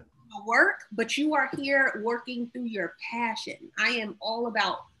here to work, but you are here working through your passion. I am all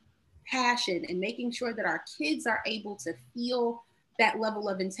about passion and making sure that our kids are able to feel that level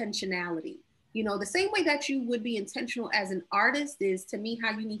of intentionality. You know, the same way that you would be intentional as an artist is, to me,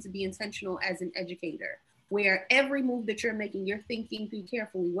 how you need to be intentional as an educator, where every move that you're making, you're thinking through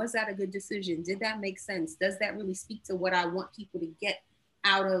carefully. Was that a good decision? Did that make sense? Does that really speak to what I want people to get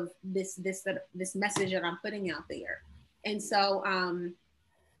out of this message that I'm putting out there? And so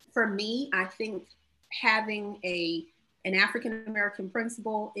for me, I think having an African-American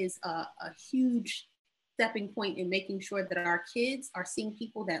principal is a huge stepping point in making sure that our kids are seeing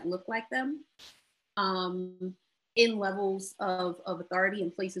people that look like them in levels of authority, in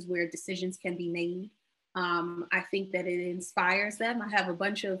places where decisions can be made. I think that it inspires them. I have a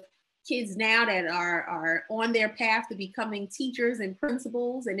bunch of kids now that are on their path to becoming teachers and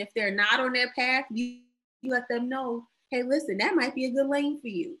principals. And if they're not on their path, you let them know, hey, listen, that might be a good lane for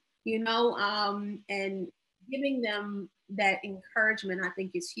you, you know, and giving them that encouragement, I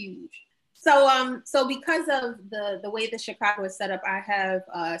think, is huge. So because of the way the Chicago is set up, I have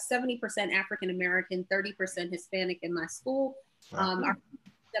 70% African-American, 30% Hispanic in my school,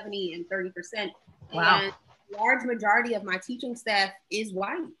 70 and 30%. Wow. And a large majority of my teaching staff is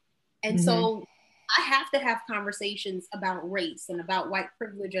white. And so I have to have conversations about race and about white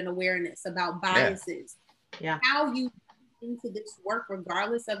privilege and awareness, about biases, how you into this work,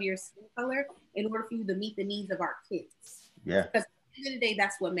 regardless of your skin color, in order for you to meet the needs of our kids. Yeah. Because at the end of the day,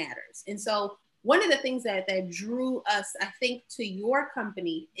 that's what matters. And so one of the things that drew us, I think, to your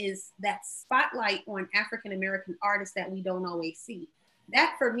company is that spotlight on African-American artists that we don't always see.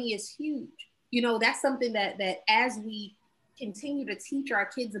 That for me is huge. You know, that's something that as we continue to teach our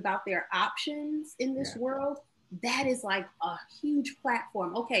kids about their options in this world, that is like a huge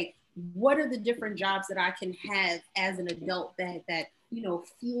platform. Okay, what are the different jobs that I can have as an adult that you know,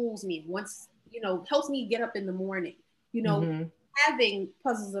 fuels me, once, you know, helps me get up in the morning, you know. Having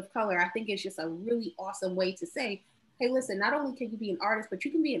Puzzles of Color, I think, is just a really awesome way to say, hey, listen, not only can you be an artist, but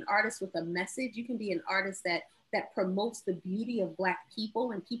you can be an artist with a message. You can be an artist that promotes the beauty of Black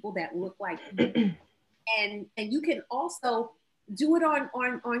people and people that look like you. And you can also do it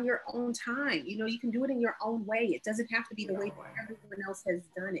on your own time. You know, you can do it in your own way. It doesn't have to be the way that everyone else has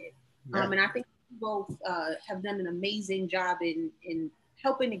done it. And I think you both have done an amazing job in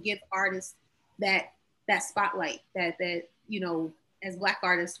helping to give artists that spotlight that you know, as Black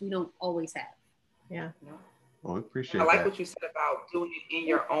artists, we don't always have. Yeah. Well, we appreciate I like that. what you said about doing it in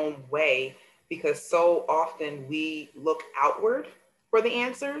your own way, because so often we look outward for the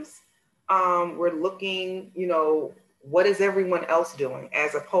answers. We're looking, you know, what is everyone else doing,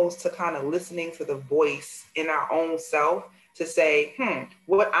 as opposed to kind of listening to the voice in our own self to say,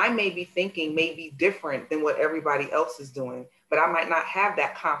 what I may be thinking may be different than what everybody else is doing, but I might not have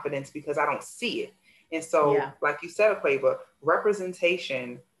that confidence because I don't see it. And so, like you said, Akwaeba,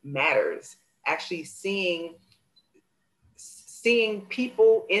 representation matters. Actually seeing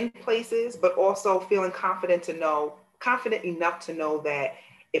people in places, but also feeling confident enough to know that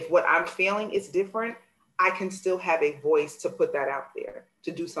if what I'm feeling is different, I can still have a voice to put that out there,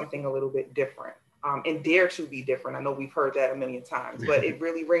 to do something a little bit different, and dare to be different. I know we've heard that a million times, but it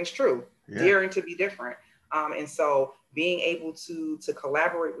really rings true, daring to be different. And so being able to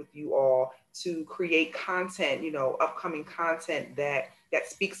collaborate with you all to create content, you know, upcoming content that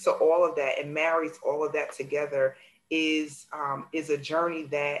speaks to all of that and marries all of that together is a journey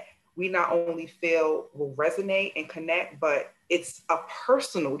that we not only feel will resonate and connect, but it's a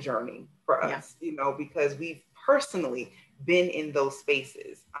personal journey for us, you know, because we've personally been in those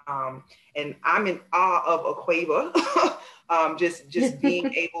spaces. And I'm in awe of Akwaeba, just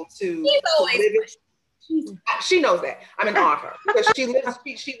being able to live it. She knows that. I'm in awe of her because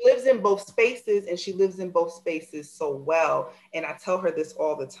she lives in both spaces, and she lives in both spaces so well. And I tell her this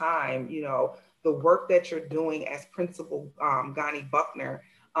all the time, you know, the work that you're doing as Principal Ghani Buckner,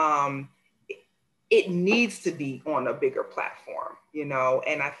 it needs to be on a bigger platform, you know.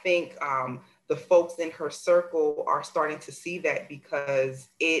 And I think the folks in her circle are starting to see that, because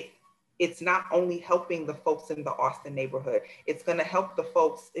it's not only helping the folks in the Austin neighborhood, it's going to help the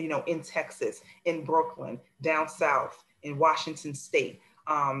folks, you know, in Texas, in Brooklyn, down south, in Washington State.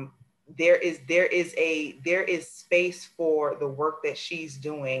 there is space for the work that she's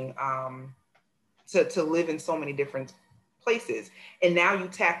doing to live in so many different places. And now you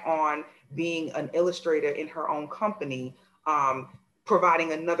tack on being an illustrator in her own company,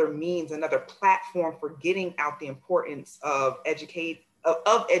 providing another means, another platform for getting out the importance of education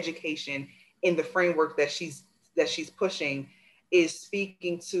in the framework that she's pushing, is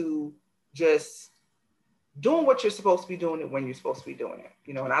speaking to just doing what you're supposed to be doing it when you're supposed to be doing it,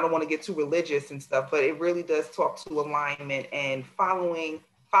 you know. And I don't want to get too religious and stuff, but it really does talk to alignment and following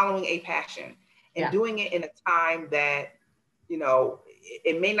a passion, and doing it in a time that, you know,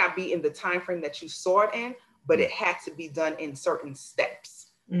 it may not be in the time frame that you saw it in, but it had to be done in certain steps.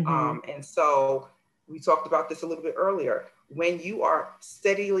 And so we talked about this a little bit earlier. When you are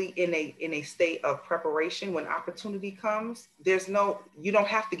steadily in a state of preparation, when opportunity comes, you don't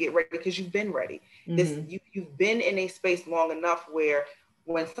have to get ready because you've been ready. You've been in a space long enough where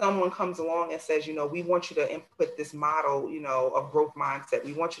when someone comes along and says, you know, we want you to input this model, you know, of growth mindset.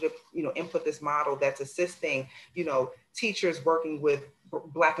 We want you to, you know, input this model that's assisting, you know, teachers working with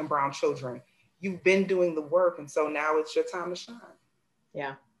Black and brown children. You've been doing the work. And so now it's your time to shine.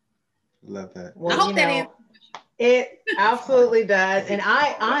 Yeah. Love that. Well, I hope that answers. It absolutely does. And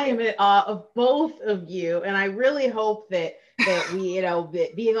I am in awe of both of you. And I really hope that we, you know,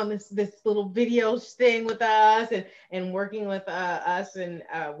 being on this little video thing with us and working with us and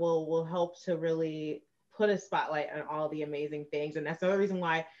will help to really put a spotlight on all the amazing things. And that's another reason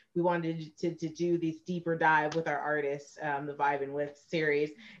why we wanted to do this deeper dive with our artists, the Vibing With series,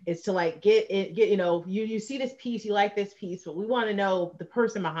 is to like get you know, you see this piece, you like this piece, but we want to know the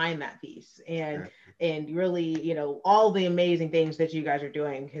person behind that piece and really, you know, all the amazing things that you guys are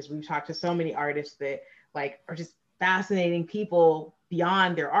doing, because we've talked to so many artists that like are just fascinating people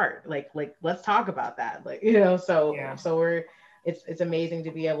beyond their art. Like let's talk about that. Like, you know, so it's amazing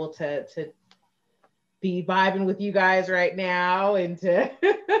to be able to be vibing with you guys right now and to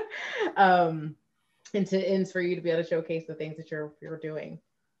and for you to be able to showcase the things that you're doing.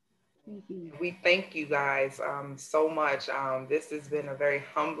 We thank you guys so much. This has been a very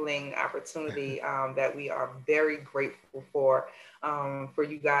humbling opportunity that we are very grateful for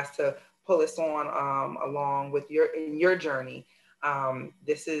you guys to pull us on along with your journey.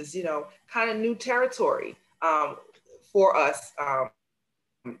 This is, you know, kind of new territory for us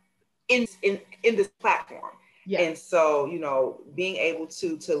in this platform. And so, you know, being able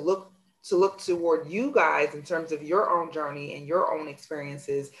to look toward you guys in terms of your own journey and your own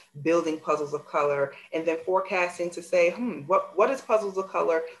experiences, building Puzzles of Color, and then forecasting to say, what does Puzzles of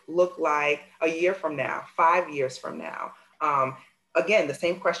Color look like a year from now, 5 years from now? Again, the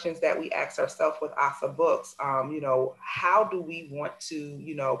same questions that we ask ourselves with ASA Books. You know, how do we want to,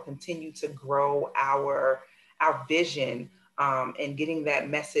 you know, continue to grow our vision and getting that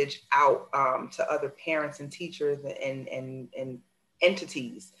message out to other parents and teachers and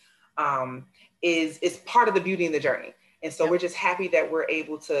entities is part of the beauty in the journey. And so we're just happy that we're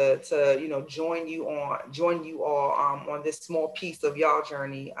able to you know, join you all on this small piece of y'all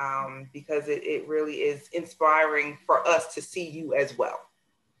journey, because it really is inspiring for us to see you as well.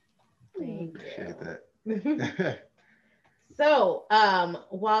 Thank you. Appreciate that. So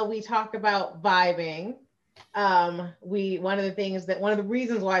while we talk about vibing, one of the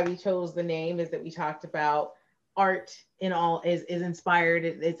reasons why we chose the name is that we talked about art in all is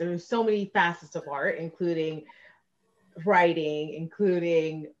inspired. There's so many facets of art, including writing,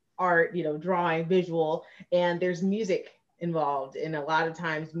 including art, you know, drawing, visual, and there's music involved. And a lot of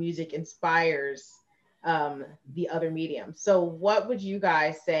times music inspires the other medium. So what would you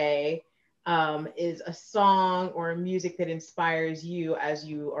guys say is a song or a music that inspires you as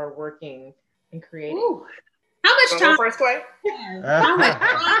you are working and creating? Ooh. How much time? First play? How much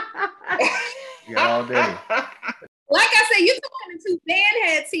time? All day. Like I said, you're talking to two band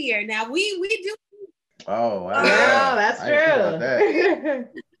heads here. Now we do. Oh, wow. Yeah, that's true. That.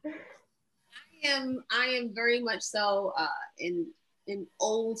 I am very much so an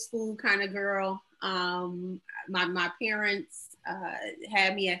old school kind of girl. My parents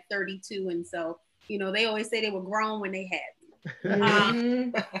had me at 32, and so, you know, they always say they were grown when they had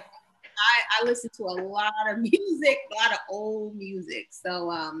me. I listen to a lot of music, a lot of old music.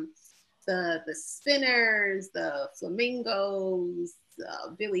 So the Spinners, the Flamingos,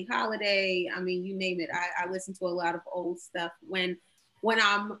 Billie Holiday, I mean, you name it. I listen to a lot of old stuff. When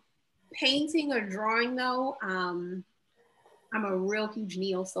I'm painting or drawing though, I'm a real huge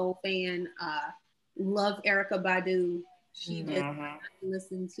neo soul fan. Love Erykah Badu. She just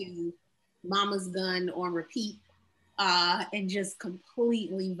listen to Mama's Gun on repeat. and just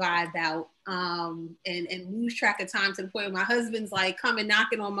completely vibe out and lose track of time to the point where my husband's like coming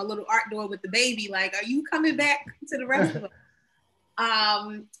knocking on my little art door with the baby, like, are you coming back to the rest of us?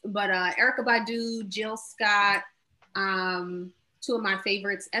 But Erykah Badu, Jill Scott, two of my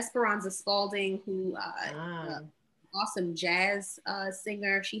favorites, Esperanza Spalding, who awesome jazz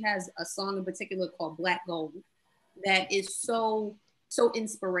singer. She has a song in particular called Black Gold that is so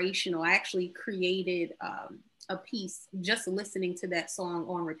inspirational. I actually created a piece just listening to that song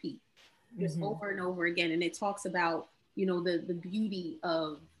on repeat, just over and over again. And it talks about, you know, the beauty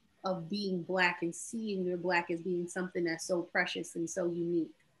of being Black and seeing your Black as being something that's so precious and so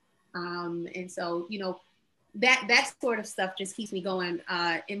unique. And so, you know, that sort of stuff just keeps me going.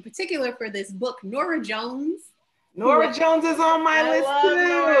 In particular for this book, Norah Jones. Norah Jones is on my list too.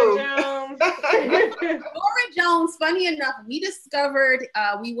 Norah Jones. Norah Jones, funny enough, we discovered,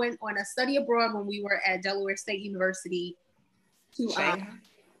 we went on a study abroad when we were at Delaware State University to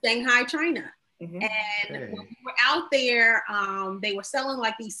Shanghai, China. And when we were out there, they were selling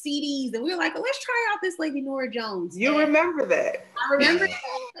like these CDs, and we were like, oh, let's try out this lady Norah Jones. You remember that? I remember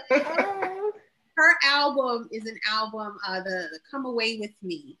that. Her album is an album, the Come Away With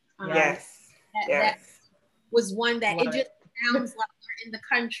Me. That was one that it just sounds like we're in the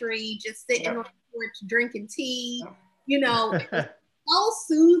country, just sitting on the porch drinking tea. You know, it's so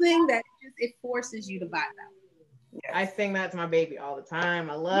soothing that it forces you to vibe out. Yes. I sing that to my baby all the time.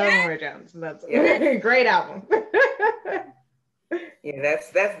 I love Norah Jones. That's a great album.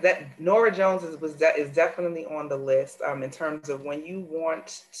 That Norah Jones is definitely on the list in terms of when you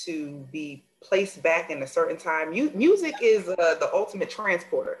want to be placed back in a certain time. Music is the ultimate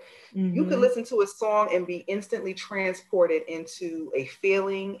transporter. You could listen to a song and be instantly transported into a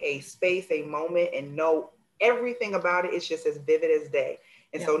feeling, a space, a moment, and know everything about it. It's just as vivid as day.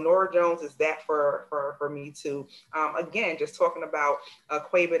 And so Norah Jones is that for me too. Again, just talking about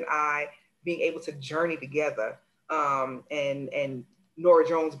Quava and I being able to journey together, and Norah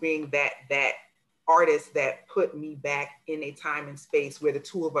Jones being that artist that put me back in a time and space where the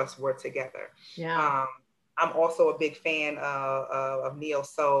two of us were together. I'm also a big fan of Neo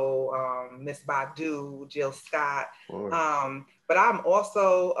Soul, Miss Badu, Jill Scott, but I'm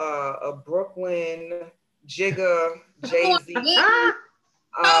also a Brooklyn Jigga, Jay-Z.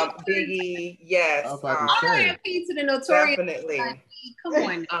 Biggie, yes. To the Notorious. Definitely. Come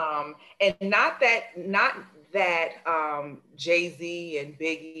on. And not that Jay-Z and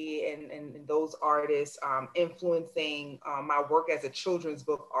Biggie and those artists influencing my work as a children's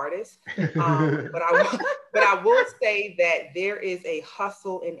book artist. But I will say that there is a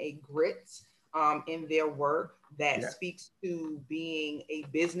hustle and a grit in their work that speaks to being a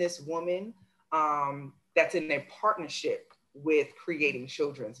businesswoman that's in a partnership with creating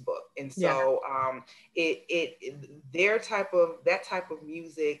children's book. And so that type of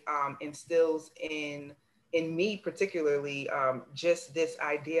music instills in me particularly just this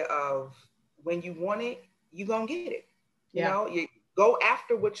idea of when you want it, you gonna get it. You know, you go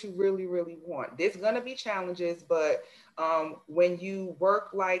after what you really, really want. There's gonna be challenges, but when you work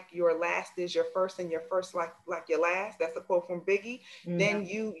like your last is your first and your first like your last, that's a quote from Biggie, then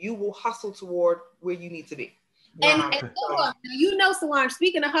you will hustle toward where you need to be. And you know, Solange,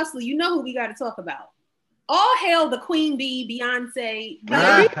 speaking of hustle, you know who we got to talk about. All hail the Queen Bee, Beyonce.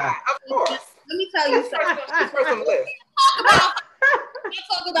 Of course. Let me tell you something. Let's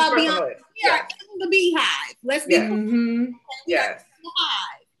talk about Beyonce. We are in the beehive. Let's be clear. We are in the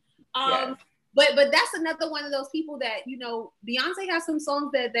hive. But that's another one of those people that, you know, Beyonce has some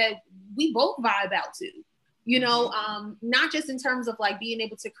songs that we both vibe out to. You know, not just in terms of like being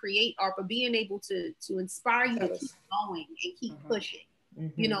able to create art, but being able to inspire you to keep going and keep pushing.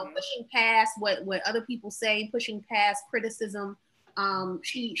 You know, pushing past what other people say, pushing past criticism.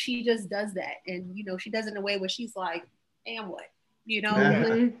 She just does that, and you know, she does it in a way where she's like, "And what?" You know,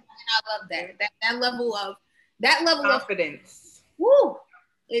 and I love that level of confidence.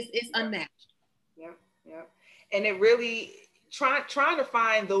 It's unmatched. Yeah, and it really. Trying to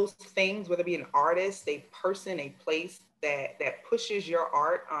find those things, whether it be an artist, a person, a place that pushes your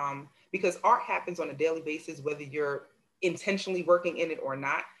art, because art happens on a daily basis, whether you're intentionally working in it or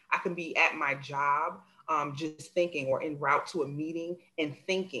not. I can be at my job, just thinking, or en route to a meeting and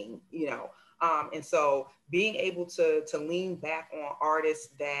thinking, you know. And so being able to lean back on artists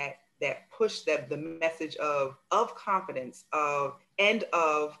that push the message of confidence,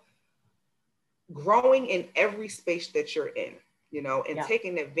 of growing in every space that you're in, you know, and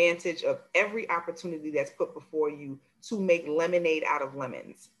taking advantage of every opportunity that's put before you to make lemonade out of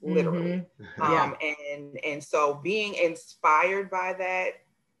lemons, literally. And so being inspired by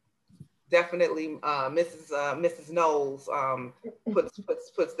definitely Mrs. Knowles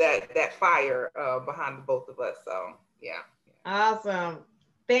puts that fire behind the both of us. So yeah. Awesome.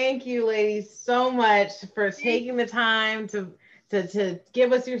 Thank you, ladies, so much for taking the time to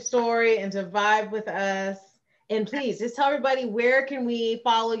give us your story and to vibe with us. And please just tell everybody, where can we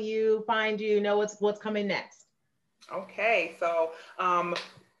follow you, find you, know what's coming next? Okay, so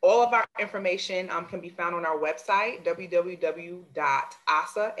all of our information can be found on our website,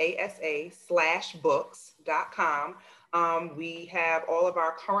 www.asa/books.com. We have all of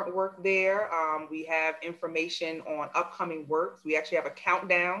our current work there. We have information on upcoming works. We actually have a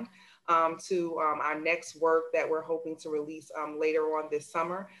countdown to our next work that we're hoping to release later on this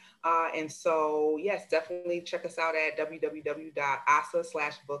summer. And so, yes, definitely check us out at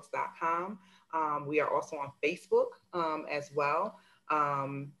www.asa/books.com. We are also on Facebook as well,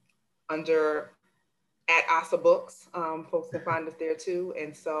 under at Asa Books. Folks can find us there too.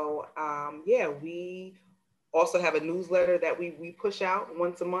 And so, yeah, we also have a newsletter that we push out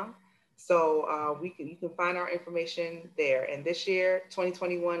once a month. So you can find our information there. And this year,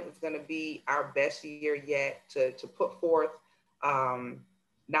 2021, is going to be our best year yet to put forth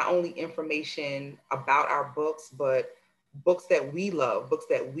not only information about our books, but books that we love, books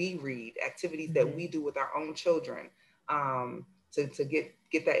that we read, activities that we do with our own children, to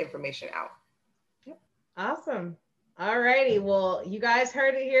get that information out. Yep. Awesome. All righty. Well, you guys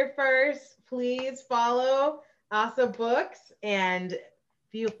heard it here first. Please follow Asa Books and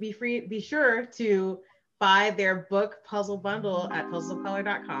be sure to buy their book puzzle bundle at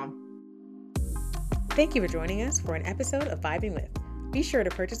puzzlesofcolor.com. Thank you for joining us for an episode of Vibing With. Be sure to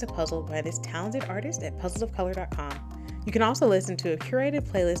purchase a puzzle by this talented artist at puzzlesofcolor.com. You can also listen to a curated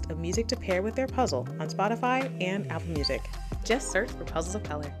playlist of music to pair with their puzzle on Spotify and Apple Music. Just search for Puzzles of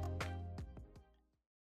Color.